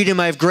freedom.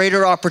 I have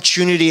greater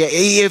opportunity.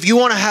 If you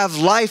want to have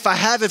life, I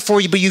have it for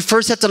you, but you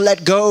first have to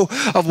let go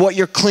of what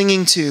you're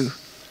clinging to.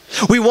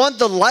 We want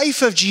the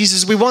life of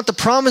Jesus. We want the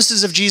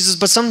promises of Jesus,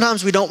 but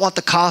sometimes we don't want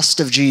the cost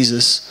of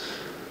Jesus.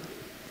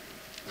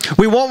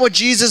 We want what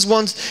Jesus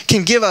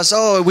can give us.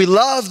 Oh, we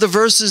love the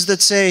verses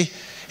that say,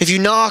 if you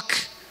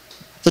knock,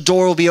 the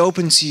door will be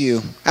open to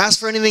you. Ask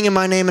for anything in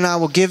my name and I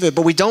will give it.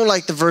 But we don't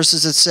like the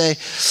verses that say,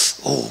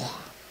 oh,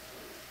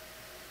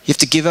 you have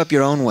to give up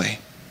your own way.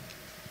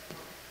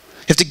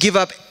 You have to give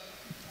up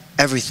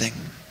everything.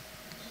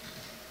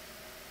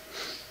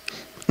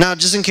 Now,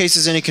 just in case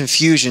there's any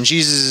confusion,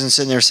 Jesus isn't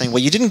sitting there saying,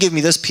 well, you didn't give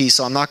me this piece,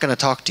 so I'm not going to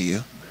talk to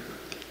you.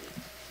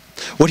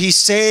 What he's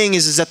saying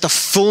is that the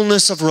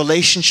fullness of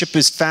relationship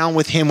is found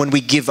with him when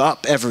we give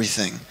up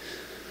everything.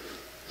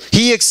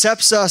 He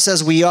accepts us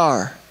as we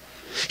are.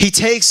 He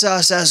takes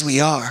us as we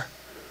are.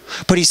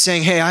 But he's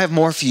saying, hey, I have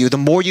more for you. The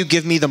more you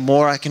give me, the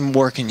more I can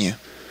work in you.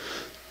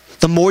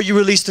 The more you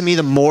release to me,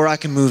 the more I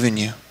can move in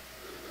you.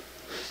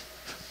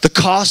 The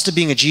cost of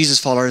being a Jesus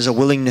follower is a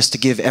willingness to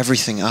give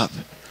everything up.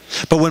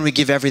 But when we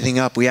give everything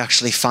up, we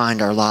actually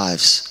find our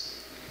lives.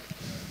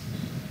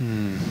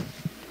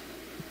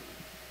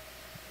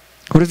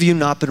 What have you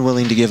not been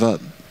willing to give up?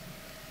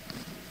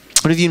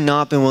 What have you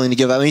not been willing to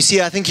give up? I mean, you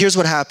see, I think here's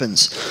what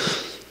happens.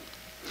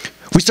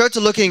 We start to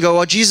look and go,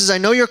 well, Jesus, I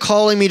know you're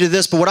calling me to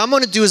this, but what I'm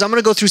going to do is I'm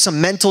going to go through some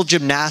mental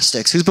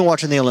gymnastics. Who's been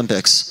watching the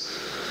Olympics?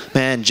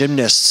 Man,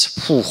 gymnasts,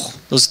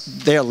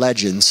 they are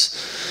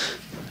legends.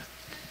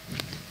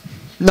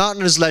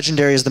 Not as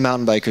legendary as the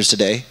mountain bikers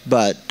today,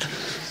 but,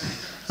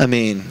 I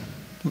mean,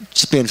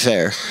 just being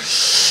fair.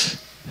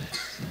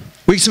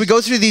 So we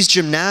go through these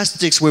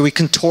gymnastics where we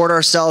contort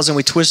ourselves and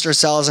we twist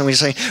ourselves and we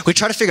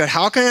try to figure out,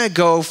 how can I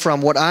go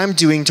from what I'm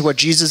doing to what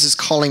Jesus is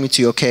calling me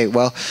to? Okay,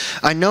 well,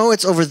 I know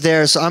it's over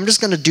there, so I'm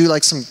just going to do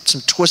like some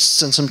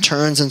twists and some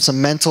turns and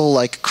some mental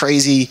like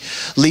crazy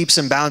leaps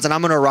and bounds, and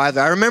I'm going to arrive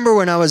there. I remember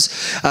when I was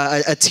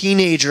a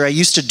teenager, I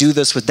used to do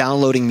this with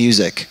downloading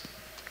music.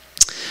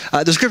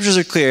 The scriptures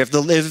are clear.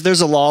 If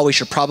there's a law, we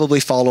should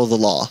probably follow the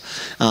law.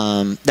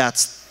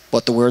 That's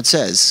what the word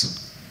says.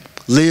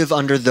 Live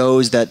under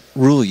those that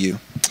rule you.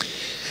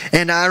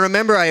 And I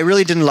remember I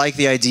really didn't like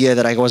the idea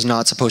that I was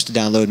not supposed to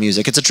download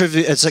music. It's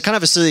a kind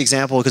of a silly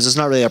example because it's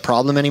not really a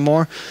problem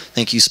anymore.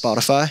 Thank you,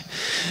 Spotify.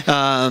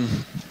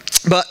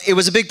 But it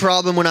was a big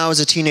problem when I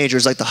was a teenager.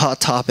 It's like the hot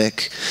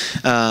topic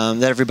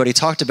that everybody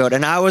talked about.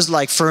 And I was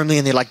like firmly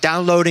in the like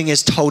downloading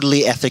is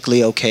totally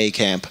ethically okay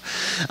camp.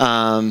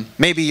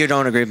 Maybe you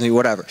don't agree with me,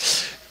 whatever.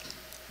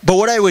 But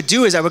what I would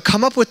do is I would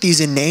come up with these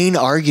inane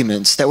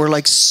arguments that were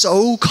like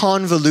so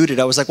convoluted.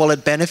 I was like, well,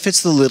 it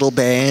benefits the little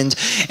band,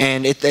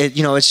 and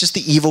it's just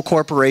the evil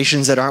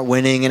corporations that aren't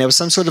winning, and it was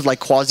some sort of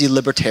like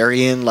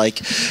quasi-libertarian, like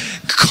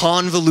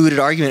convoluted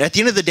argument. At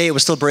the end of the day, it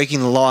was still breaking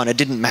the law, and it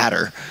didn't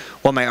matter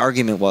what my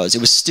argument was. It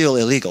was still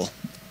illegal.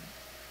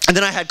 And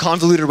then I had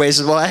convoluted ways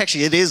of, well,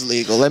 actually, it is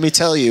legal. Let me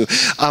tell you,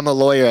 I'm a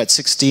lawyer at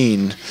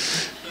 16.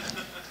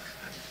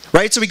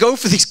 Right? So we go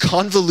for these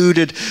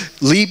convoluted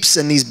leaps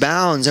and these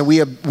bounds, and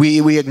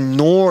we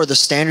ignore the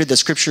standard that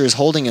Scripture is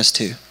holding us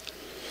to.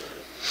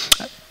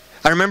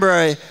 I remember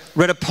I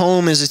read a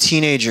poem as a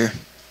teenager.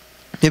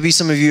 Maybe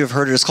some of you have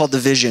heard it. It's called The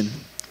Vision.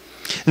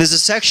 And there's a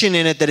section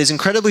in it that is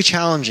incredibly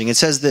challenging. It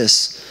says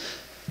this,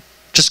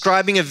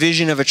 describing a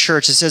vision of a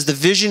church. It says, the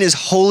vision is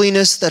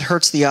holiness that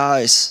hurts the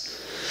eyes.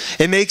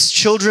 It makes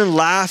children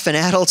laugh and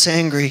adults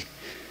angry.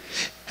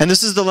 And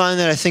this is the line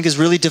that I think is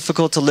really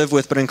difficult to live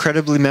with, but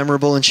incredibly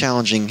memorable and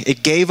challenging.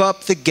 It gave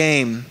up the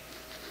game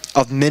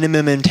of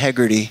minimum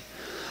integrity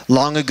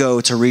long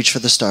ago to reach for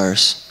the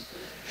stars.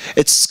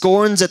 It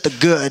scorns at the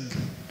good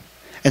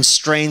and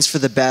strains for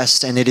the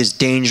best, and it is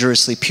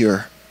dangerously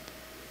pure.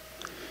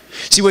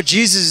 See, what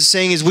Jesus is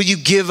saying is, will you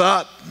give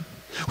up?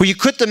 Will you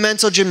quit the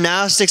mental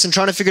gymnastics and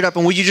trying to figure it out,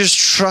 and will you just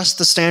trust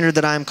the standard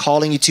that I'm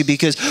calling you to?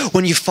 Because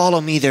when you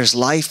follow me, there's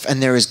life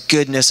and there is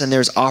goodness and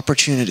there's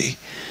opportunity.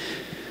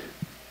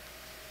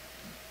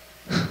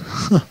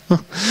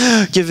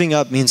 Giving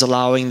up means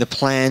allowing the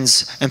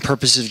plans and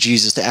purposes of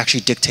Jesus to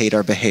actually dictate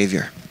our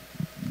behavior,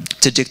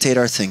 to dictate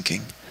our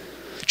thinking.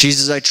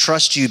 Jesus, I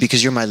trust you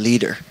because you're my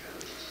leader.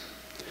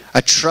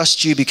 I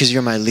trust you because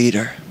you're my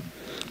leader.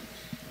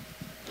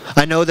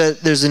 I know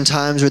that there's been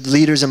times where the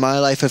leaders in my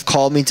life have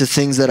called me to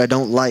things that I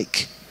don't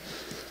like.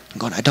 I'm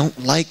going, I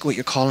don't like what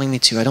you're calling me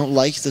to. I don't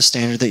like the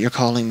standard that you're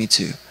calling me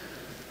to.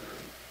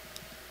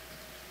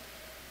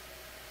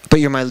 But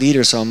you're my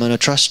leader, so I'm going to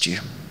trust you.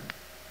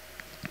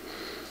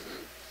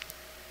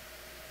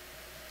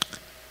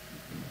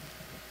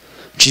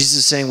 Jesus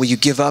is saying, will you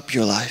give up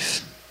your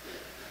life?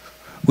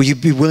 Will you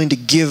be willing to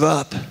give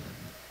up?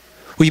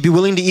 Will you be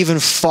willing to even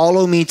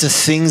follow me to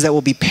things that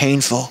will be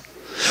painful?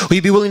 Will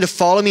you be willing to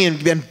follow me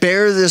and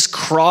bear this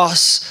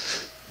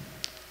cross?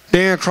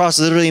 Bearing a cross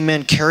literally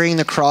meant carrying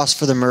the cross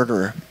for the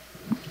murderer.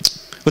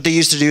 What they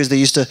used to do is they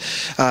used to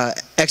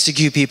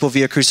execute people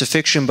via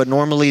crucifixion, but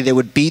normally they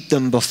would beat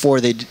them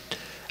before they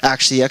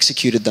actually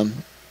executed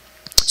them.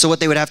 So what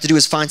they would have to do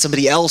is find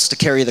somebody else to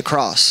carry the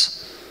cross.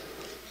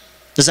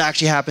 This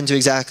actually happened to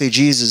exactly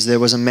Jesus. There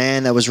was a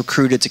man that was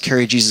recruited to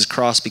carry Jesus'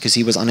 cross because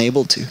he was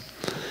unable to.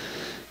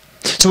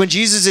 So when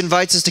Jesus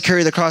invites us to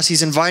carry the cross,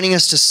 he's inviting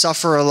us to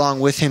suffer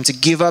along with him, to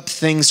give up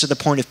things to the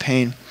point of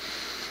pain.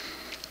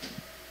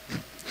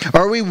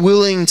 Are we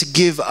willing to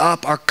give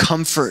up our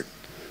comfort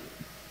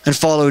and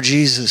follow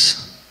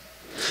Jesus?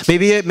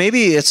 Maybe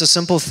it's a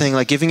simple thing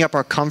like giving up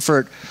our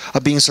comfort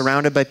of being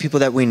surrounded by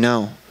people that we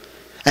know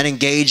and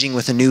engaging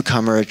with a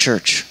newcomer at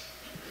church.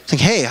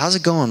 Think, hey, how's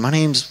it going? My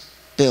name's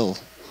Bill,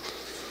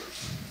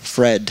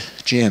 Fred,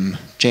 Jim,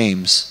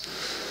 James,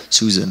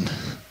 Susan.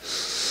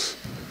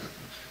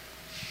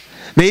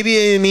 Maybe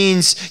it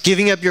means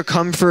giving up your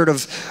comfort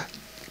of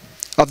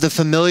the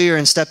familiar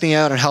and stepping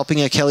out and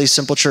helping at Kelly's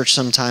Simple Church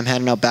sometime,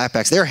 handing out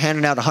backpacks. They're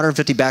handing out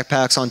 150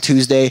 backpacks on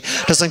Tuesday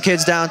to some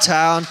kids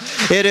downtown.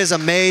 It is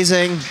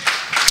amazing.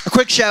 A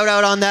quick shout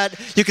out on that.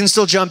 You can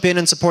still jump in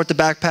and support the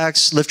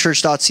backpacks.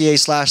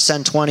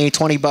 liftchurch.ca/send20.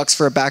 $20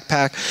 for a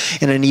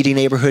backpack in a needy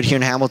neighborhood here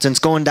in Hamilton. It's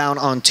going down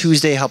on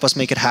Tuesday. Help us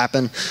make it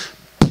happen.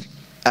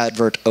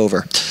 Advert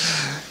over.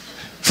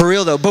 For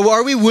real though. But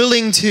are we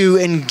willing to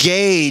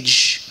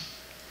engage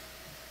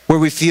where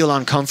we feel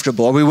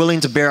uncomfortable? Are we willing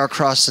to bear our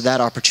cross to that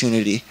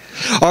opportunity?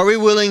 Are we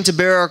willing to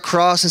bear our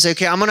cross and say,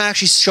 okay, I'm going to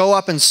actually show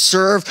up and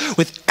serve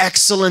with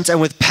excellence and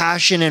with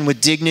passion and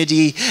with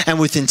dignity and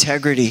with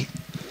integrity?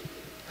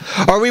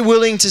 Are we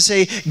willing to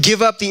say,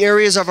 give up the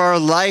areas of our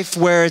life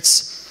where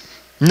it's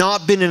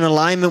not been in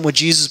alignment with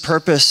Jesus'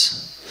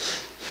 purpose?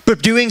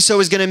 But doing so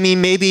is going to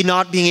mean maybe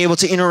not being able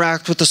to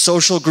interact with the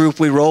social group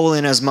we roll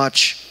in as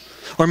much.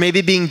 Or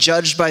maybe being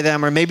judged by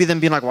them. Or maybe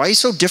them being like, why are you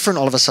so different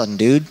all of a sudden,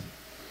 dude?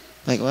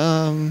 Like,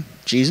 well,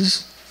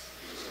 Jesus.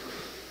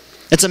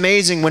 It's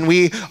amazing when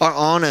we are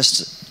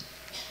honest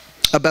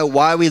about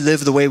why we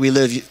live the way we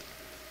live.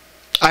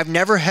 I've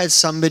never had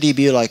somebody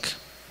be like,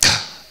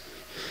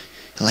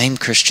 lame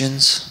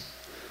Christians.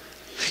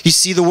 You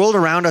see, the world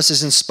around us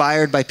is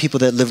inspired by people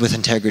that live with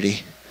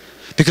integrity.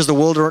 Because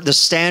the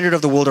standard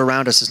of the world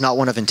around us is not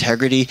one of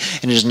integrity,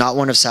 and it is not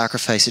one of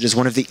sacrifice. It is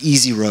one of the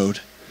easy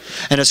road.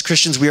 And as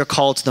Christians, we are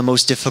called to the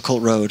most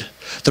difficult road.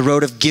 The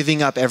road of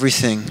giving up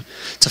everything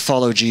to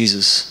follow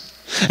Jesus.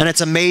 And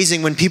it's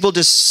amazing when people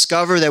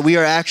discover that we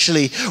are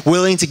actually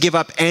willing to give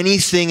up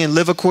anything and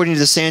live according to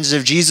the standards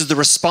of Jesus. The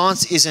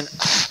response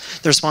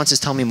is,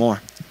 tell me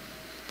more.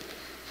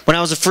 When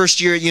I was a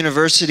first year at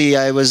university,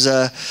 I was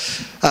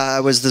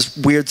this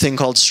weird thing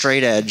called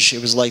straight edge.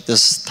 It was like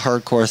this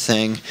hardcore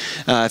thing,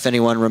 if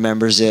anyone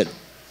remembers it.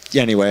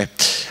 Anyway,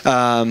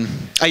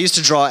 I used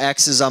to draw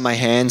X's on my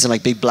hands in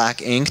like big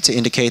black ink to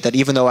indicate that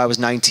even though I was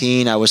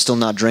 19, I was still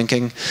not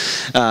drinking.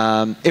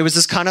 It was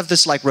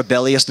this like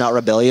rebellious, not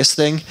rebellious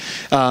thing.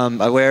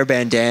 I wear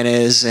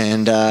bandanas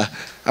and I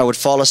would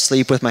fall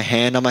asleep with my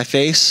hand on my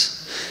face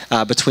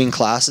between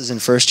classes in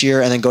first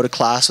year and then go to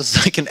class with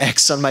like an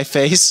X on my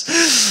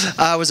face.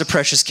 I was a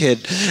precious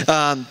kid.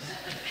 But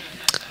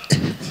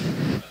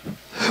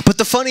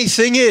the funny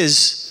thing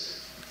is,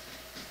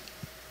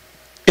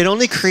 it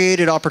only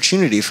created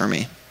opportunity for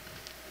me.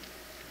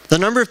 The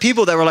number of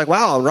people that were like,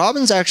 wow,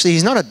 Robin's actually,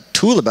 he's not a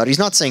tool about it. He's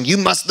not saying, you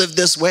must live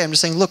this way. I'm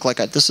just saying, look,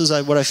 this is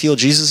what I feel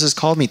Jesus has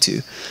called me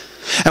to.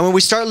 And when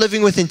we start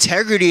living with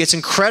integrity, it's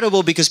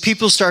incredible because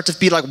people start to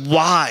be like,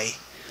 why?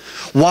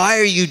 Why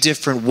are you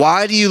different?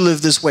 Why do you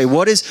live this way?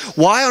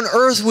 Why on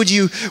earth would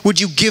you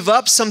give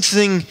up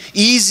something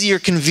easy or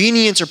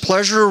convenient or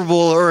pleasurable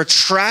or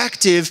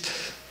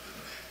attractive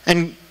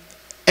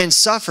and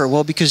suffer?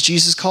 Well, because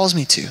Jesus calls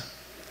me to.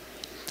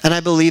 And I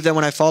believe that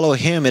when I follow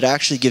him, it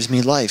actually gives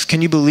me life.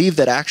 Can you believe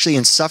that actually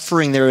in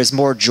suffering there is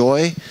more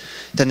joy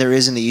than there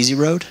is in the easy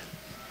road?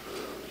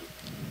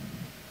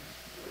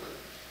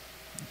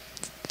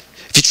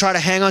 If you try to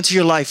hang on to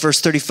your life,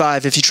 verse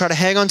 35, if you try to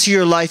hang on to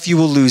your life, you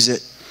will lose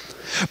it.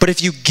 But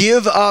if you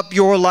give up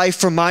your life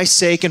for my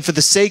sake and for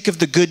the sake of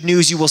the good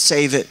news, you will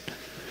save it.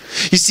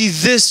 You see,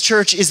 this,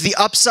 church, is the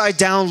upside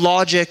down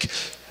logic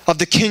of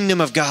the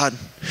kingdom of God.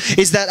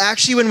 Is that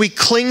actually when we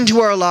cling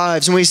to our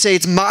lives, when we say,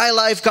 it's my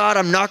life, God,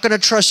 I'm not going to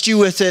trust you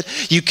with it.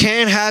 You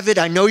can't have it.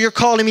 I know you're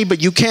calling me,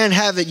 but you can't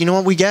have it. You know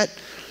what we get?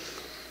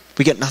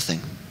 We get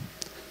nothing.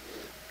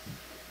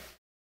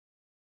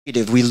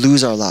 We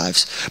lose our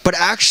lives. But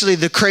actually,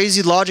 the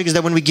crazy logic is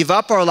that when we give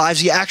up our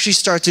lives, we actually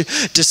start to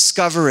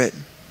discover it.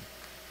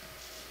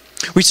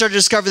 We start to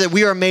discover that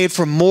we are made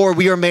for more.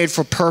 We are made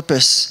for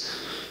purpose.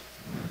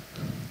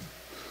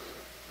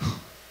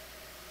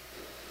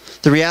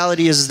 The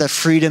reality is that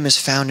freedom is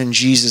found in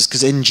Jesus,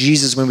 because in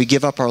Jesus, when we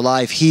give up our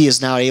life, he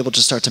is now able to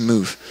start to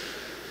move.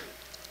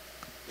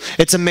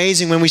 It's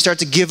amazing when we start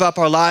to give up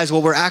our lives,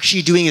 what we're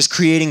actually doing is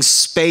creating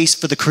space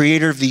for the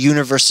creator of the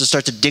universe to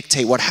start to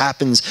dictate what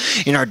happens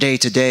in our day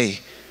to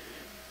day.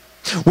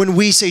 When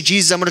we say,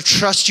 Jesus, I'm going to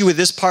trust you with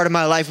this part of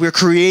my life, we're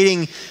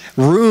creating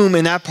room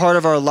in that part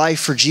of our life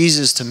for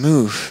Jesus to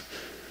move,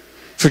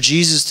 for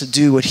Jesus to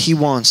do what he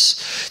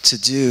wants to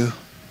do.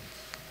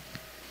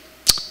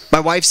 My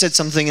wife said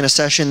something in a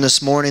session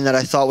this morning that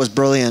I thought was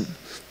brilliant,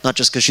 not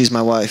just because she's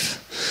my wife.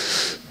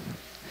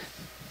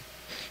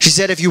 She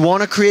said, if you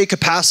want to create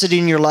capacity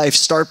in your life,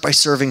 start by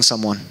serving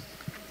someone.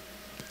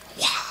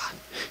 Wow.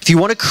 If you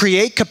want to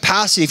create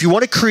capacity, if you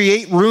want to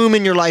create room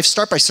in your life,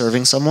 start by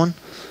serving someone.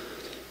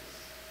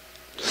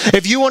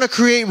 If you want to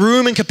create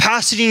room and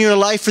capacity in your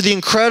life for the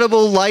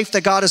incredible life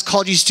that God has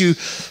called you to,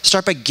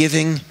 start by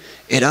giving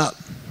it up.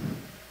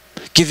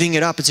 Giving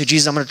it up and say,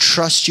 Jesus, I'm going to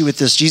trust you with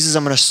this. Jesus,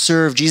 I'm going to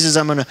serve. Jesus,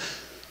 I'm going to...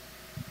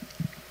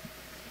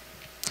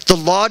 The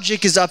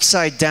logic is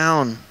upside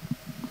down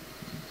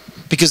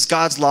because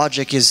God's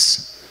logic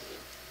is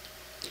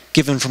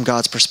given from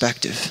God's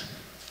perspective.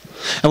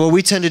 And what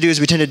we tend to do is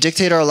we tend to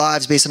dictate our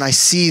lives based on, I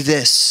see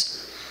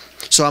this,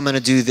 so I'm going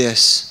to do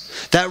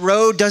this. That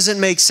road doesn't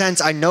make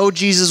sense. I know,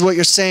 Jesus, what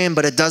you're saying,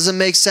 but it doesn't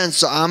make sense,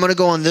 so I'm going to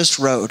go on this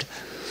road.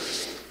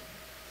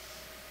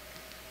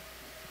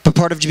 But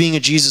part of being a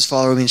Jesus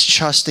follower means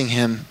trusting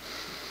him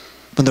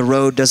when the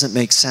road doesn't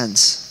make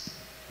sense.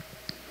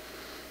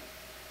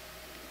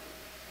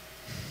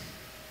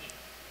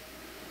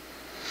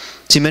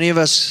 See, many of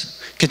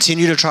us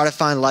continue to try to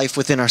find life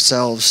within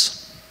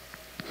ourselves.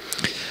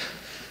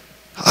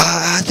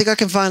 I think I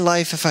can find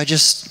life if I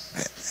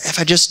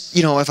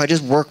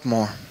just work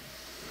more.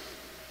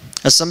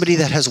 As somebody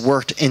that has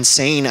worked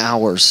insane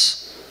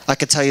hours, I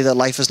can tell you that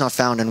life is not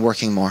found in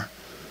working more.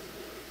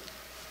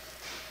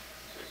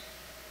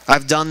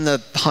 I've done the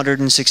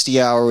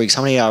 160-hour weeks.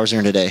 How many hours are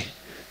in a day?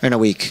 Or in a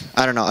week?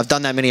 I don't know. I've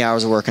done that many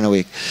hours of work in a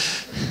week.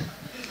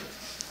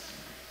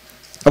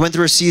 I went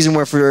through a season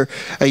where for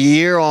a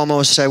year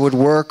almost, I would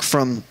work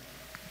from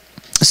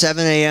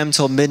 7 a.m.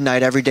 till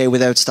midnight every day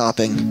without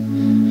stopping,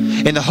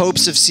 in the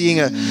hopes of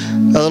seeing a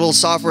little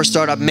software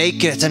startup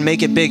make it and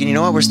make it big. And you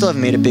know what? We still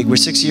haven't made it big. We're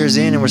 6 years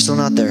in and we're still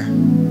not there.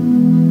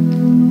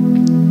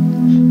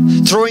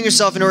 Throwing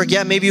yourself into work,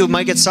 yeah, maybe you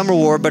might get some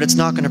reward, but it's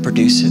not going to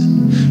produce it.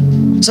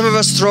 Some of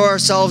us throw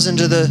ourselves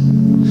into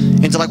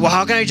like, well,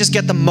 how can I just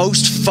get the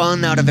most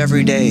fun out of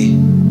every day?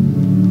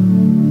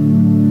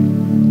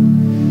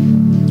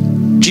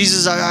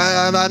 Jesus,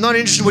 I'm not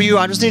interested with you.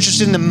 I'm just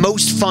interested in the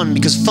most fun,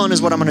 because fun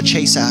is what I'm going to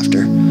chase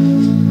after.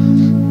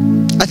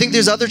 I think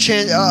there's other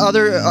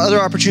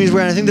opportunities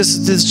where, and I think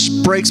this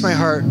breaks my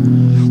heart,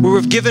 where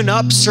we've given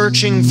up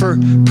searching for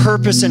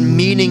purpose and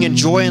meaning and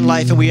joy in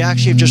life, and we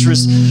actually have just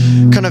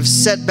kind of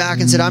set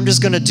back and said, I'm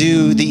just going to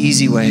do the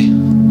easy way.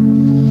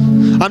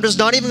 I'm just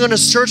not even going to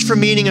search for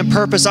meaning and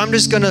purpose. I'm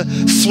just going to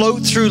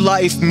float through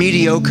life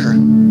mediocre.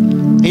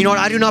 And you know what?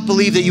 I do not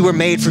believe that you were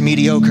made for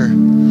mediocre.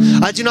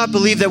 I do not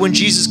believe that when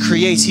Jesus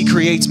creates, he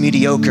creates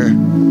mediocre.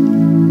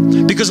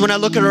 Because when I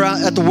look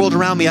at the world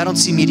around me, I don't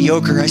see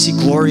mediocre. I see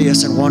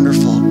glorious and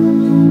wonderful.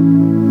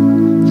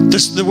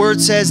 The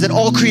word says that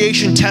all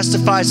creation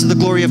testifies to the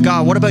glory of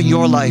God. What about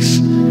your life?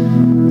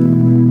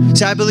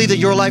 See, I believe that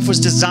your life was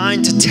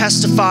designed to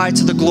testify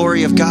to the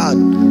glory of God.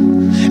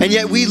 And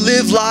yet we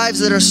live lives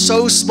that are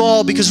so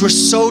small because we're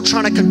so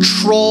trying to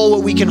control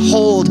what we can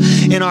hold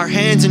in our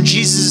hands. And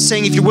Jesus is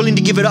saying, if you're willing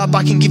to give it up,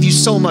 I can give you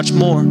so much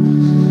more.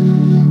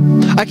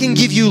 I can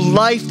give you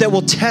life that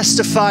will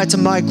testify to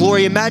my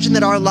glory. Imagine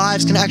that our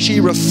lives can actually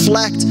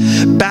reflect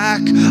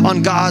back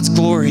on God's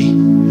glory.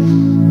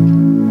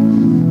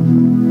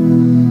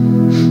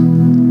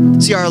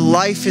 See, our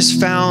life is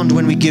found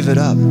when we give it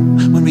up.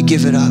 When we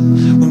give it up.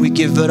 When we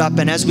give it up.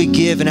 And as we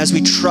give and as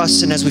we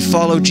trust and as we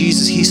follow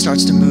Jesus, he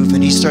starts to move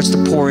and he starts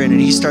to pour in and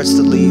he starts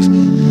to leave.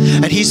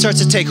 And he starts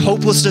to take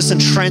hopelessness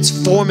and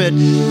transform it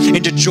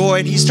into joy.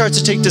 And he starts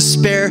to take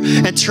despair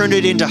and turn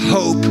it into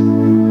hope.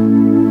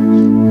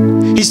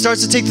 He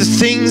starts to take the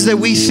things that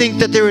we think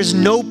that there is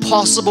no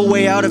possible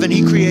way out of, and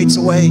He creates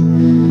a way.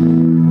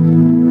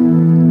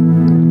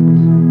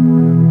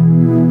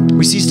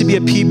 We cease to be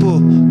a people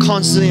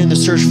constantly in the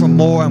search for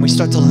more, and we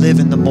start to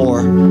live in the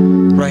more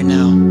right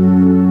now.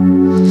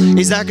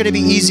 Is that going to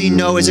be easy?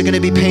 No. Is it going to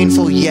be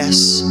painful?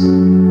 Yes.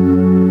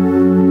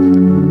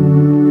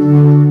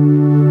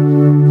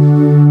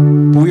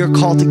 But we are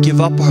called to give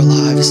up our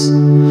lives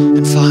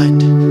and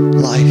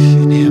find life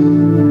in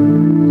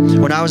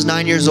Him. When I was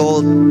 9 years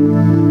old,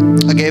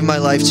 I gave my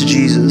life to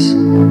Jesus.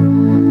 You're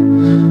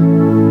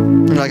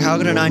like, how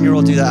could a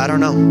 9-year-old do that? I don't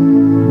know.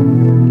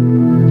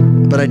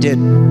 But I did.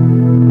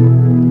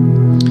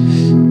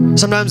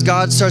 Sometimes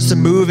God starts to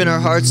move in our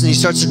hearts and He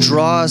starts to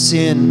draw us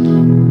in.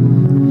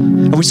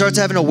 And we start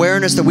to have an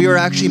awareness that we were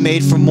actually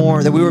made for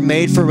more, that we were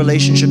made for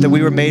relationship, that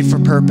we were made for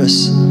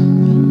purpose.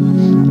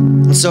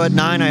 And so at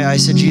 9, I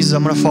said, Jesus,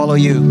 I'm going to follow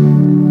you.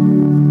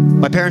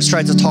 My parents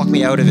tried to talk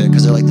me out of it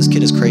because they're like, this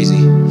kid is crazy.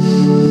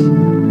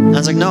 And I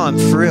was like, no, I'm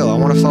for real. I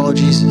want to follow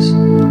Jesus.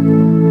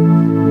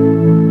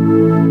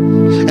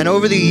 And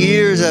over the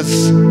years, I've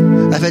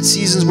had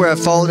seasons where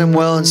I've followed Him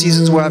well and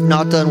seasons where I've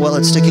not done well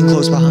at sticking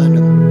close behind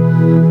Him.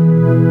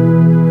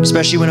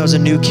 Especially when I was a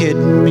new kid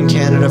in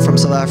Canada from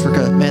South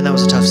Africa. Man, that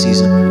was a tough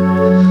season.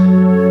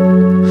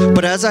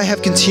 But as I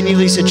have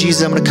continually said,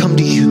 Jesus, I'm going to come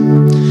to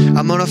you.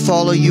 I'm going to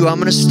follow you. I'm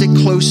going to stick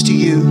close to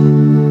you.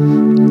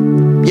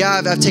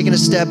 Yeah, I've taken a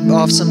step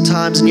off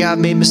sometimes, and yeah, I've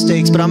made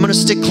mistakes, but I'm going to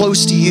stick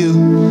close to you.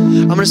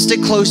 I'm going to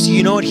stick close to you.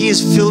 You know what? He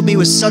has filled me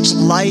with such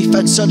life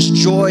and such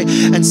joy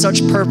and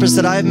such purpose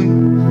that I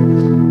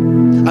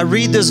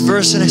read this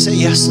verse and I say,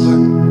 yes,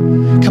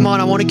 Lord. Come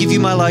on, I want to give you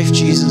my life,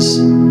 Jesus.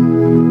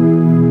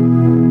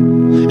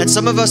 And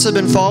some of us have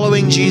been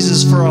following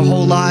Jesus for our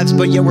whole lives,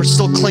 but yet we're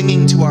still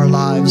clinging to our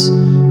lives.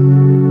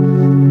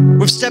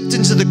 We've stepped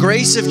into the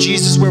grace of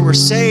Jesus where we're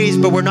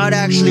saved, but we're not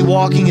actually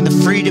walking in the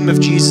freedom of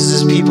Jesus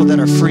as people that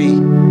are free.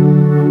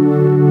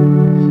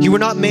 You were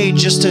not made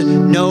just to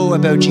know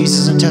about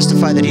Jesus and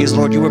testify that He is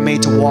Lord. You were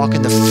made to walk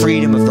in the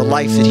freedom of the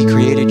life that He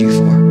created you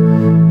for.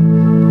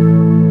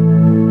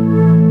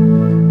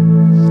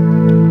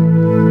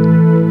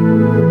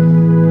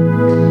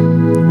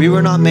 We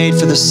were not made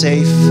for the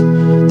safe,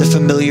 the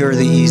familiar, or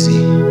the easy.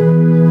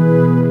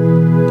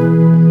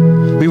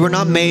 We were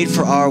not made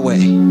for our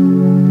way.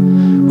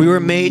 We were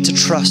made to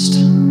trust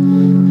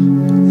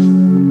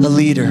the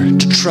leader,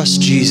 to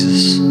trust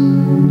Jesus.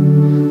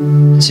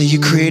 Say, you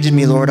created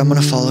me, Lord. I'm going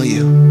to follow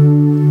you.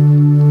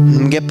 I'm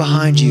going to get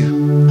behind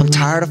you. I'm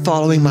tired of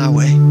following my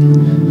way.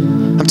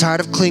 I'm tired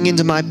of clinging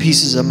to my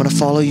pieces. I'm going to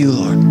follow you,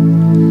 Lord.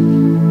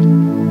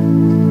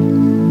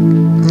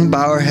 And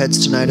bow our heads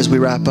tonight as we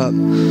wrap up.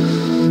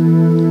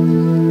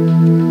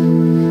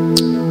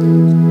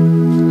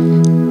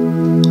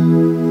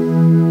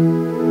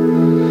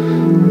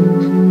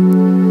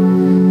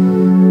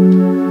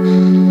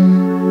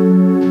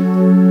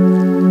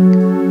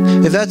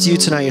 If that's you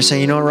tonight, you're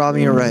saying, you know what,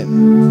 Robin, you're right.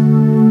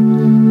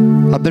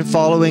 I've been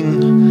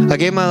following, I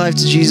gave my life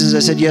to Jesus. I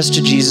said yes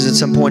to Jesus at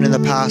some point in the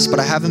past, but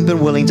I haven't been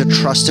willing to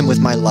trust Him with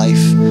my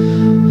life.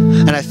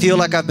 And I feel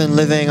like I've been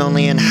living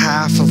only in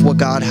half of what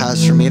God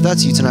has for me. If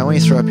that's you tonight, why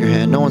don't you throw up your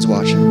hand? No one's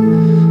watching.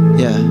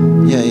 Yeah.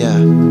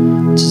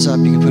 It's up,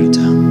 you can put it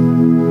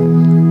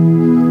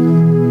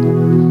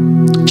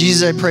down.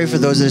 Jesus, I pray for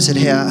those that said,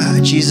 hey,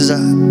 Jesus,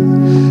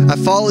 I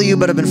follow you,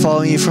 but I've been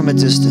following you from a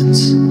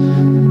distance.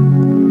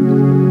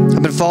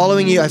 I've been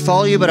following you. I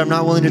follow you, but I'm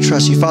not willing to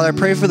trust you. Father, I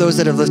pray for those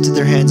that have lifted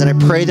their hands, and I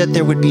pray that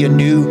there would be a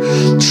new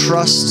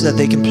trust that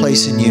they can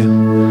place in you.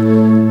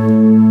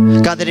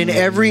 God, that in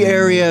every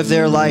area of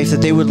their life,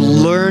 that they would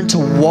learn to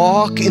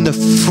walk in the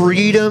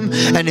freedom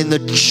and in the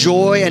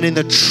joy and in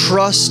the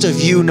trust of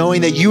you,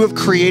 knowing that you have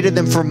created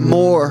them for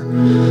more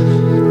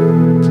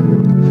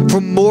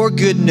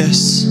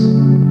goodness,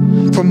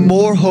 for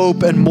more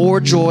hope and more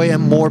joy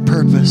and more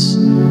purpose.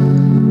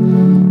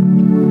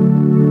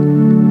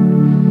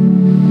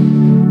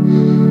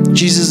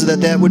 Jesus,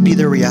 that would be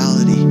their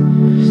reality,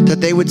 that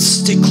they would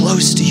stick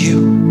close to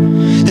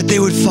you, that they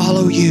would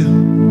follow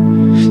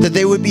you, that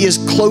they would be as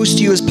close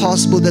to you as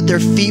possible, that their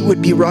feet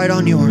would be right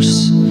on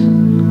yours,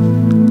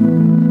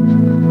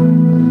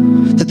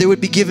 that they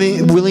would be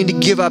willing to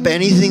give up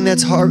anything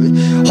that's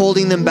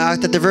holding them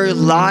back, that their very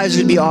lives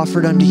would be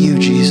offered unto you,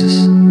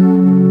 Jesus.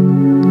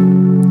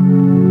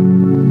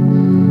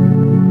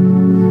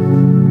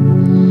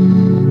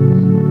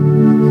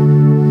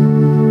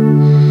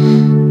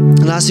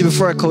 Lastly,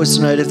 before I close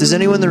tonight, if there's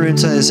anyone in the room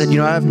tonight that said, you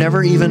know, I've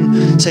never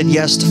even said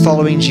yes to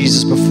following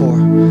Jesus before.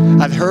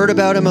 I've heard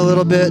about Him a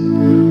little bit,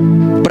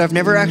 but I've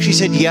never actually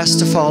said yes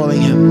to following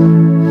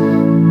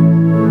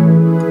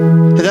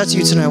Him. If that's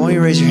you tonight, why don't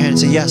you raise your hand and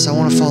say, yes, I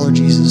want to follow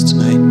Jesus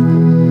tonight.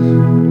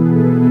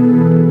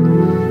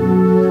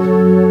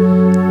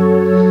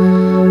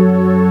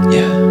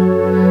 Yeah.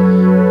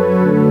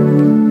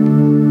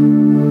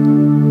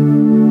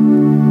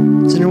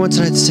 Is anyone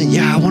tonight that say,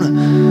 yeah,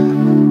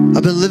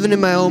 I've been living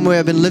living in my own way.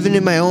 I've been living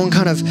in my own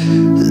kind of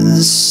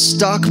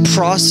stuck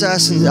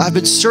process, and I've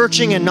been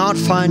searching and not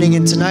finding.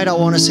 And tonight I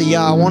want to say,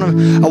 yeah, I want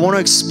to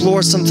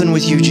explore something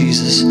with you,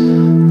 Jesus.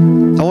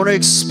 I want to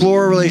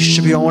explore a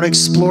relationship with you. I want to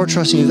explore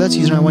trusting you. If that's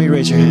you tonight, I want you to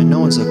raise your hand.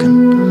 No one's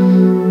looking.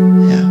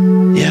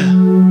 Yeah.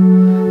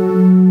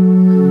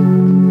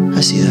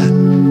 I see that.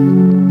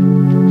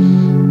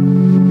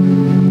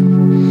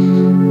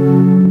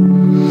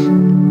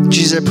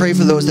 Jesus, I pray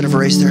for those that have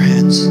raised their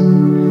hands.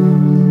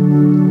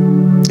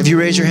 If you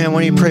raise your hand,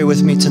 why don't you pray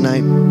with me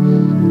tonight?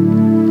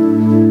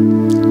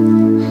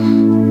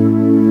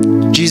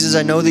 Jesus,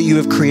 I know that you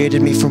have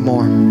created me for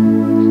more.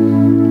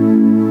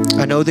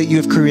 I know that you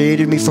have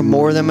created me for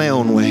more than my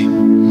own way.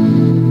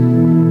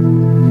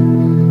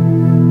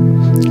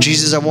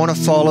 Jesus, I want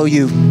to follow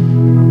you.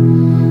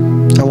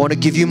 I want to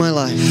give you my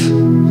life.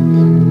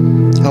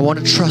 I want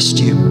to trust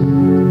you.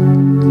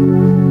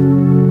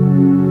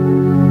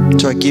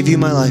 So I give you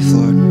my life,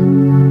 Lord.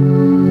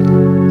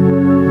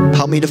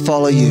 Help me to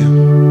follow you.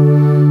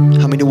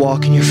 Help me to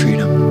walk in your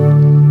freedom.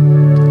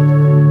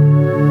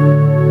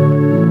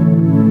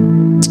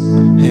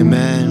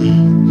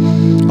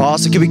 Amen.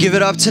 Awesome. Can we give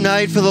it up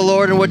tonight for the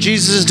Lord and what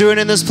Jesus is doing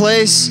in this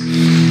place?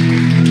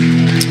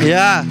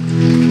 Yeah.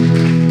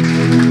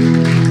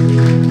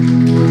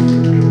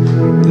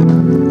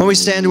 When we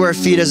stand to our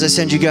feet as I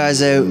send you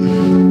guys out.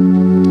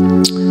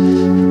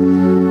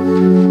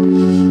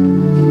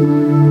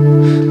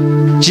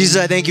 Jesus,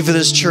 I thank you for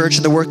this church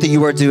and the work that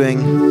you are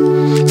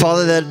doing.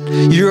 Father, that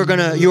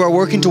you are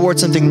working towards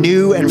something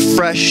new and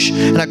fresh,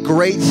 and a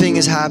great thing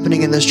is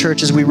happening in this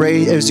church as we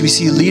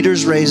see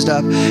leaders raised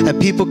up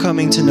and people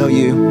coming to know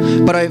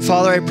you. But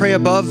Father, I pray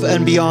above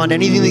and beyond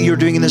anything that you're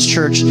doing in this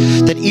church,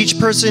 that each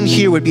person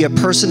here would be a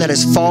person that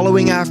is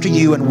following after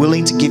you and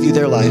willing to give you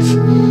their life.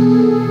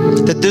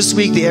 That this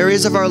week, the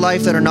areas of our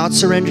life that are not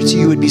surrendered to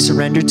you would be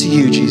surrendered to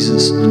you,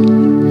 Jesus.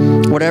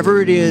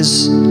 Whatever it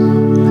is,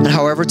 and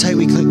however tight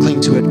we cling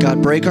to it,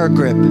 God, break our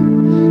grip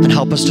and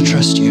help us to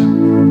trust you.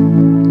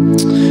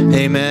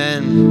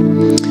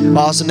 Amen.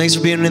 Awesome. Thanks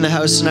for being in the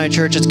house tonight,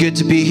 church. It's good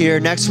to be here.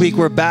 Next week,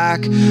 we're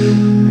back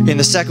in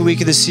the second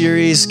week of the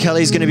series.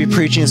 Kelly's going to be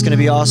preaching. It's going to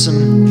be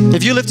awesome.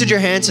 If you lifted your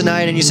hand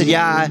tonight and you said,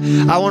 yeah,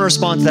 I want to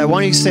respond to that,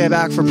 why don't you stay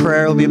back for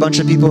prayer? There'll be a bunch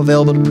of people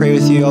available to pray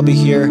with you. I'll be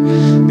here,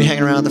 be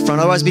hanging around at the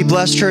front. Otherwise, be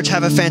blessed, church.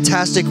 Have a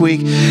fantastic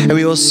week, and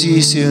we will see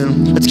you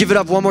soon. Let's give it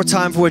up one more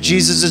time for what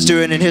Jesus is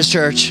doing in his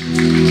church.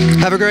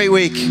 Have a great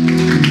week.